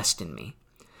invest in me.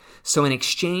 So in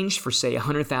exchange for, say,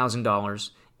 $100,000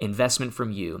 investment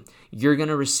from you, you're going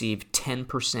to receive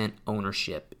 10%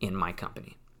 ownership in my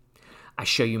company. I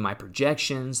show you my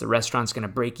projections. The restaurant's going to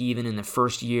break even in the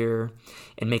first year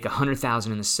and make $100,000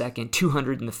 in the second,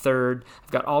 $200,000 in the third.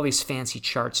 I've got all these fancy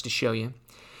charts to show you.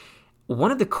 One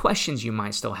of the questions you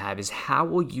might still have is, how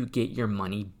will you get your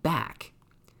money back?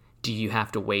 Do you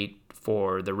have to wait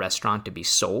for the restaurant to be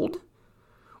sold?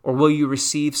 Or will you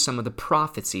receive some of the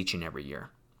profits each and every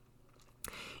year?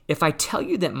 If I tell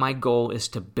you that my goal is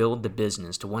to build the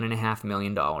business to $1.5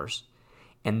 million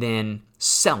and then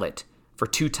sell it for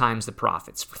 2 times the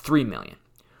profits, for $3 million,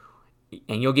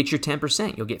 and you'll get your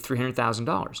 10%, you'll get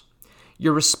 $300,000.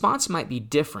 Your response might be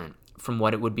different from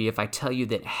what it would be if I tell you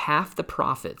that half the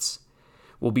profits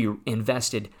will be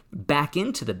invested back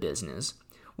into the business,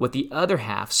 with the other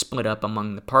half split up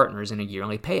among the partners in a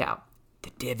yearly payout,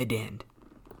 the dividend.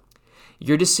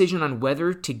 Your decision on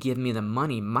whether to give me the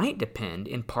money might depend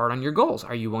in part on your goals.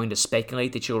 Are you willing to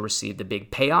speculate that you'll receive the big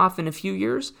payoff in a few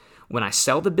years when I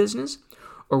sell the business?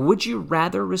 Or would you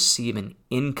rather receive an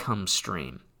income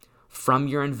stream from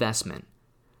your investment,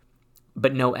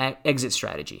 but no exit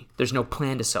strategy? There's no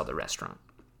plan to sell the restaurant.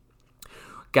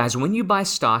 Guys, when you buy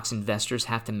stocks, investors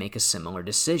have to make a similar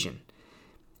decision.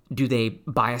 Do they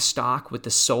buy a stock with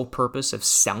the sole purpose of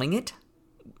selling it,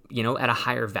 at a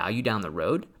higher value down the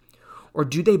road? Or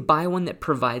do they buy one that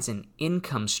provides an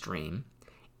income stream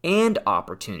and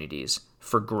opportunities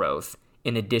for growth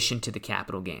in addition to the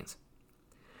capital gains?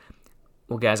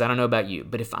 Well, guys, I don't know about you,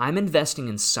 but if I'm investing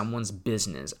in someone's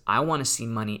business, I want to see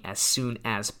money as soon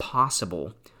as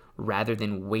possible rather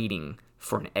than waiting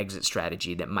for an exit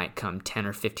strategy that might come 10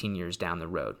 or 15 years down the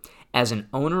road. As an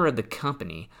owner of the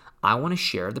company, I want to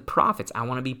share the profits. I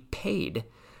want to be paid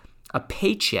a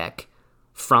paycheck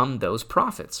from those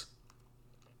profits.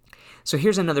 So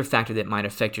here's another factor that might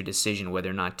affect your decision whether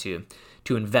or not to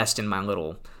invest in my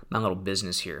little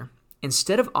business here.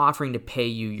 Instead of offering to pay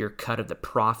you your cut of the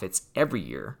profits every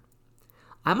year,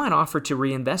 I might offer to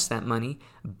reinvest that money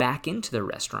back into the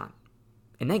restaurant.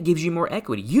 And that gives you more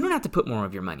equity. You don't have to put more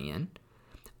of your money in.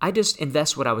 I just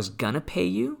invest what I was going to pay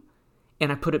you,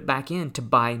 and I put it back in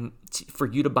for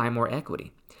you to buy more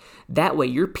equity. That way,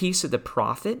 your piece of the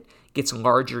profit gets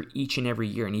larger each and every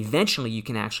year, and eventually you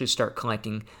can actually start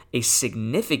collecting a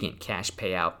significant cash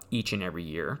payout each and every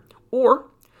year, or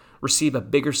receive a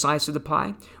bigger slice of the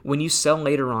pie when you sell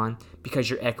later on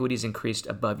because your equity is increased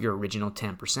above your original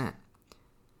 10%.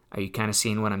 Are you kind of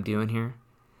seeing what I'm doing here?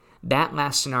 That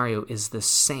last scenario is the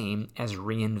same as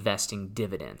reinvesting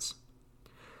dividends.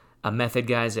 A method,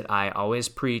 guys, that I always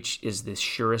preach is the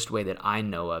surest way that I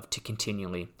know of to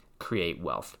continually create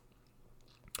wealth.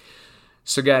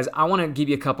 So, guys, I want to give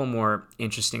you a couple more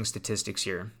interesting statistics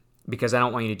here because I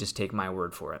don't want you to just take my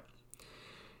word for it.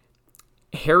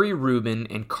 Harry Rubin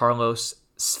and Carlos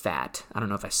Svat, I don't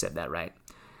know if I said that right.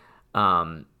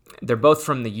 They're both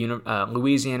from the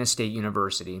Louisiana State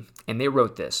University, and they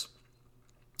wrote this.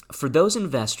 For those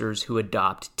investors who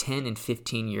adopt 10 and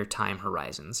 15-year time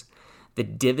horizons, the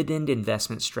dividend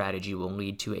investment strategy will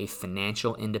lead to a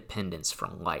financial independence for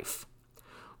life.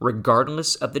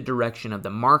 Regardless of the direction of the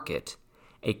market,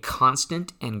 a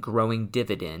constant and growing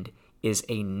dividend is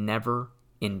a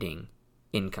never-ending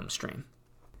income stream.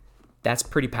 That's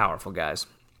pretty powerful, guys.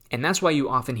 And that's why you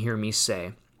often hear me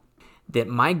say that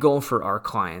my goal for our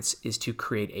clients is to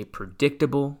create a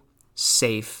predictable,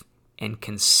 safe, and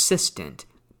consistent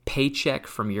paycheck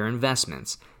from your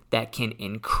investments that can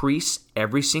increase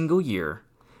every single year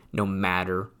no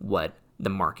matter what the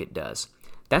market does.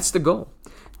 That's the goal.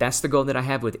 That's the goal that I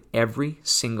have with every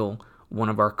single one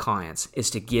of our clients, is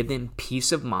to give them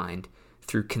peace of mind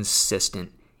through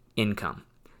consistent income.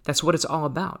 That's what it's all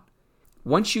about.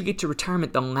 Once you get to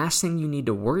retirement, the last thing you need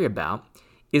to worry about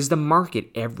is the market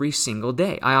every single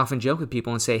day. I often joke with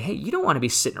people and say, hey, you don't want to be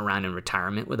sitting around in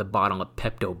retirement with a bottle of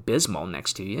Pepto-Bismol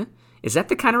next to you. Is that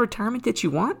the kind of retirement that you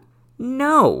want?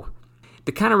 No.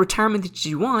 The kind of retirement that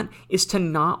you want is to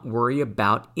not worry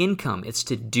about income. It's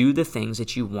to do the things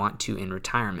that you want to in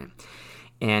retirement.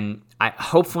 And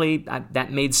hopefully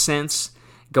that made sense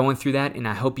going through that, and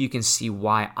I hope you can see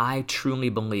why I truly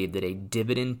believe that a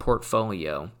dividend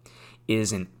portfolio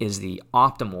is the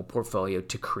optimal portfolio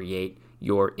to create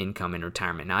your income in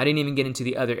retirement. Now, I didn't even get into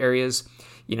the other areas.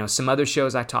 Some other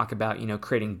shows I talk about,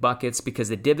 creating buckets, because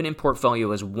the dividend portfolio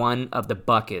is one of the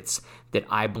buckets that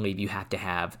I believe you have to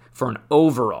have for an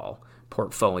overall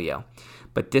portfolio.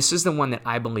 But this is the one that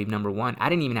I believe, number one, I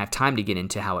didn't even have time to get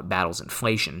into how it battles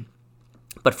inflation.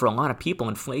 But for a lot of people,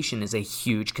 inflation is a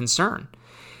huge concern.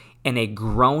 And a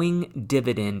growing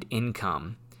dividend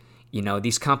income,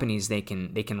 these companies, they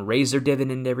can raise their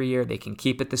dividend every year, they can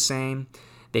keep it the same,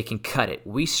 they can cut it.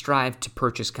 We strive to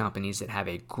purchase companies that have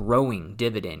a growing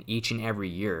dividend each and every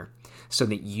year so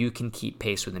that you can keep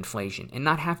pace with inflation and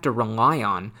not have to rely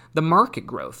on the market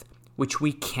growth, which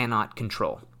we cannot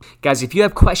control. Guys, if you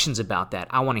have questions about that,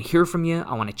 I want to hear from you.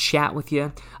 I want to chat with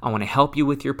you. I want to help you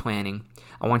with your planning.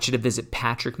 I want you to visit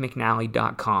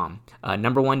patrickmcnally.com.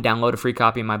 Number one, download a free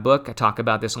copy of my book. I talk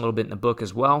about this a little bit in the book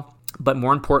as well. But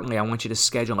more importantly, I want you to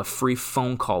schedule a free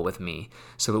phone call with me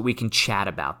so that we can chat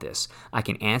about this. I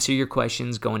can answer your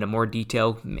questions, go into more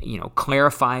detail,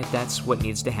 clarify if that's what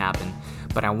needs to happen.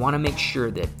 But I want to make sure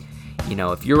that,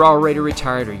 if you're already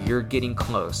retired or you're getting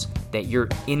close, that your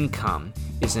income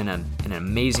is in an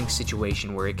amazing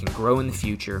situation where it can grow in the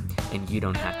future and you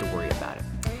don't have to worry about it.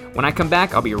 When I come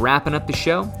back, I'll be wrapping up the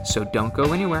show, so don't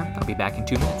go anywhere. I'll be back in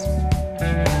 2 minutes.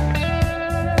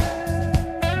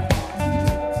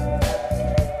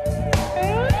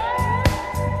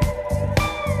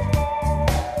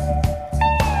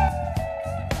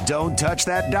 Don't touch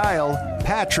that dial.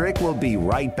 Patrick will be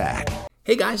right back.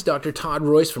 Hey guys, Dr. Todd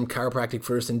Royce from Chiropractic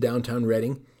First in downtown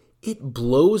Reading. It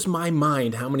blows my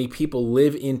mind how many people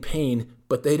live in pain,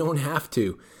 but they don't have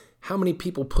to. How many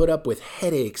people put up with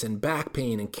headaches and back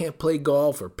pain and can't play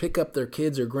golf or pick up their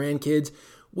kids or grandkids.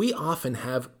 We often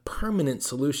have permanent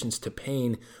solutions to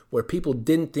pain where people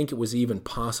didn't think it was even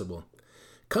possible.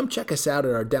 Come check us out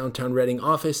at our downtown Reading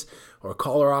office or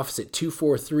call our office at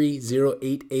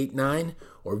 243-0889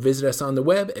 or visit us on the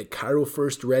web at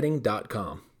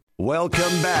chirofirstreading.com.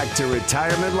 Welcome back to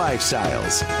Retirement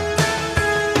Lifestyles.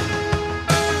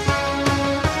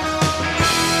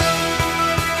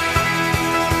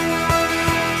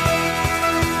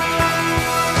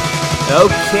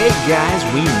 Okay, guys,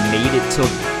 we made it till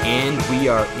the end. We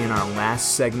are in our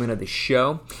last segment of the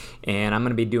show, and I'm going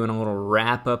to be doing a little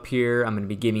wrap-up here. I'm going to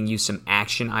be giving you some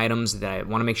action items that I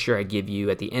want to make sure I give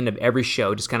you at the end of every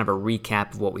show, just kind of a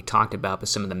recap of what we talked about, but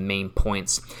some of the main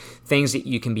points, things that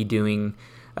you can be doing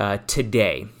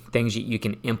today, things that you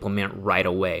can implement right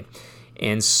away.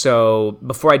 And so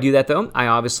before I do that, though, I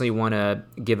obviously want to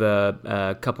give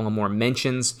a couple of more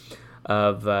mentions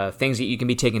of things that you can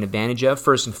be taking advantage of.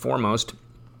 First and foremost,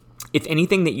 if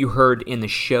anything that you heard in the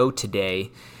show today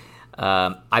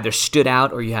either stood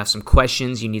out or you have some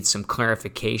questions, you need some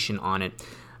clarification on it.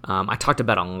 I talked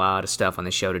about a lot of stuff on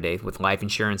the show today with life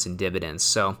insurance and dividends.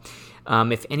 So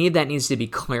if any of that needs to be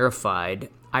clarified,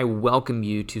 I welcome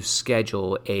you to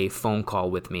schedule a phone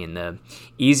call with me. And the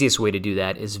easiest way to do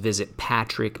that is visit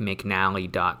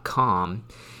patrickmcnally.com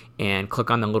and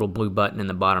click on the little blue button in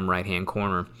the bottom right-hand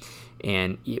corner.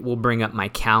 And it will bring up my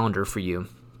calendar for you.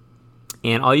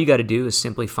 And all you got to do is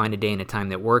simply find a day and a time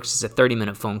that works. It's a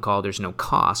 30-minute phone call. There's no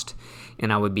cost.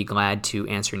 And I would be glad to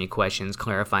answer any questions,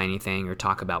 clarify anything, or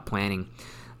talk about planning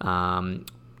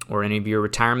or any of your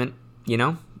retirement,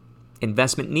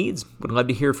 investment needs. Would love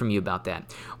to hear from you about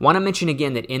that. Want to mention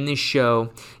again that in this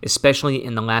show, especially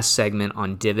in the last segment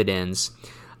on dividends,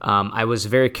 I was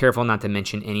very careful not to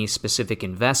mention any specific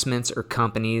investments or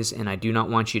companies, and I do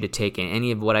not want you to take any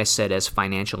of what I said as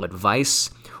financial advice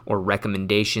or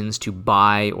recommendations to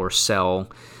buy or sell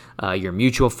your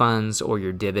mutual funds or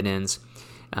your dividends.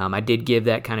 I did give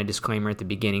that kind of disclaimer at the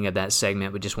beginning of that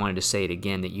segment, but just wanted to say it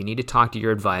again, that you need to talk to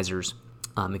your advisors.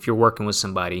 If you're working with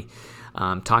somebody,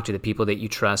 talk to the people that you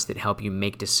trust that help you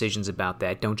make decisions about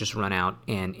that. Don't just run out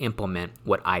and implement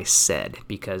what I said,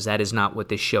 because that is not what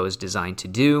this show is designed to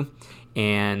do.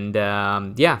 And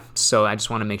so I just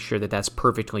want to make sure that that's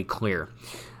perfectly clear.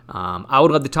 I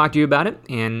would love to talk to you about it,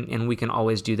 and we can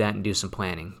always do that and do some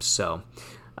planning. So,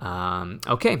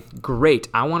 okay, great.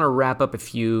 I want to wrap up a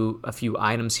few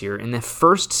items here. In the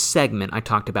first segment, I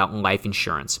talked about life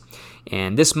insurance.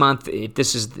 And this month,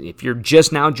 if you're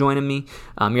just now joining me,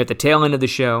 you're at the tail end of the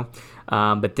show.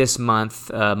 But this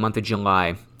month of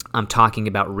July, I'm talking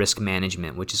about risk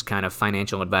management, which is kind of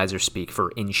financial advisor speak for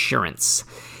insurance.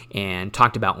 And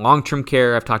talked about long-term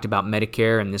care. I've talked about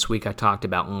Medicare, and this week I talked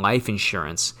about life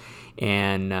insurance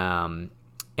and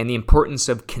the importance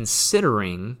of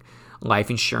considering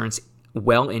life insurance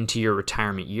well into your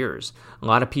retirement years. A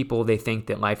lot of people, they think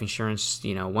that life insurance,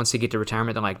 once they get to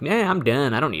retirement, they're like, man, I'm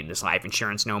done. I don't need this life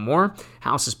insurance no more.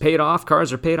 House is paid off,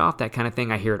 cars are paid off, that kind of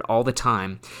thing. I hear it all the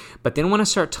time. But then when I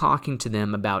start talking to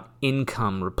them about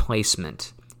income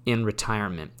replacement in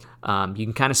retirement, you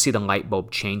can kind of see the light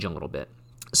bulb change a little bit.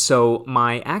 So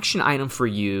my action item for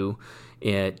you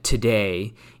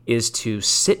today is to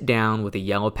sit down with a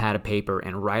yellow pad of paper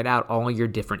and write out all your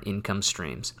different income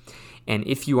streams. And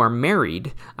if you are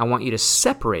married, I want you to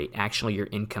separate actually your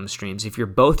income streams. If you're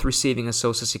both receiving a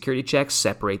Social Security check,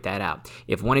 separate that out.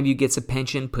 If one of you gets a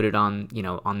pension, put it on,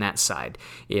 on that side.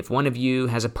 If one of you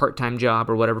has a part-time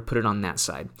job or whatever, put it on that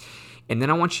side. And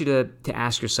then I want you to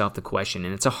ask yourself the question,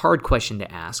 and it's a hard question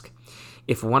to ask.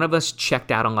 If one of us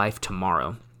checked out of life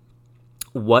tomorrow,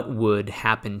 what would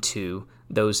happen to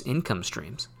those income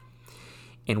streams?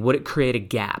 And would it create a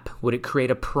gap? Would it create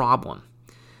a problem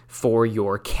for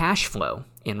your cash flow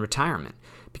in retirement?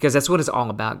 Because that's what it's all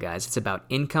about, guys. It's about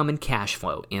income and cash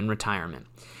flow in retirement.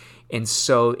 And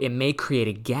so it may create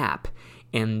a gap,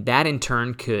 and that in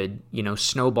turn could,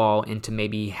 snowball into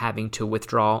maybe having to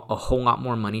withdraw a whole lot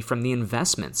more money from the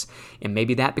investments. And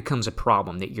maybe that becomes a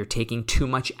problem, that you're taking too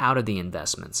much out of the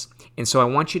investments. And so I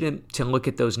want you to look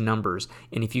at those numbers.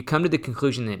 And if you come to the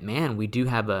conclusion that, man, we do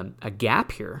have a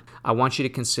gap here, I want you to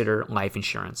consider life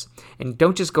insurance. And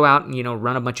don't just go out and,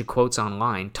 run a bunch of quotes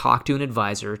online. Talk to an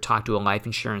advisor, talk to a life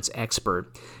insurance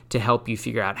expert to help you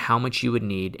figure out how much you would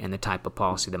need and the type of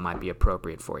policy that might be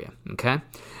appropriate for you, okay?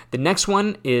 The next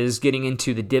one is getting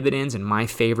into the dividends, and my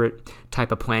favorite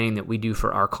type of planning that we do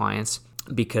for our clients,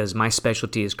 because my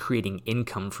specialty is creating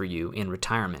income for you in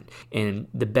retirement. And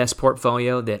the best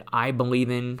portfolio that I believe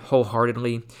in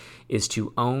wholeheartedly is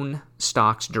to own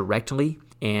stocks directly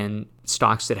and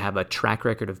stocks that have a track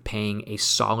record of paying a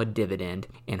solid dividend,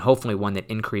 and hopefully one that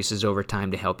increases over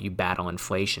time to help you battle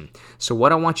inflation. So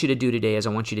what I want you to do today is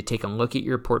I want you to take a look at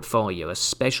your portfolio,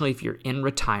 especially if you're in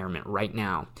retirement right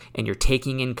now and you're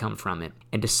taking income from it,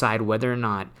 and decide whether or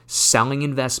not selling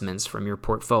investments from your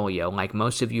portfolio, like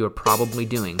most of you are probably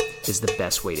doing, is the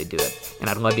best way to do it. And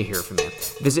I'd love to hear from you.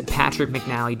 Visit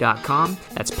patrickmcnally.com.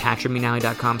 That's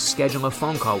patrickmcnally.com. Schedule a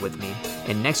phone call with me.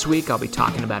 And next week, I'll be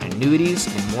talking about annuities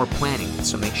and more planning,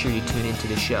 so make sure you tune into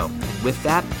the show. And with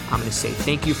that, I'm going to say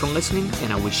thank you for listening,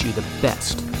 and I wish you the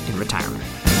best in retirement.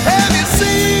 Have you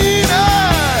seen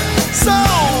her?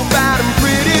 So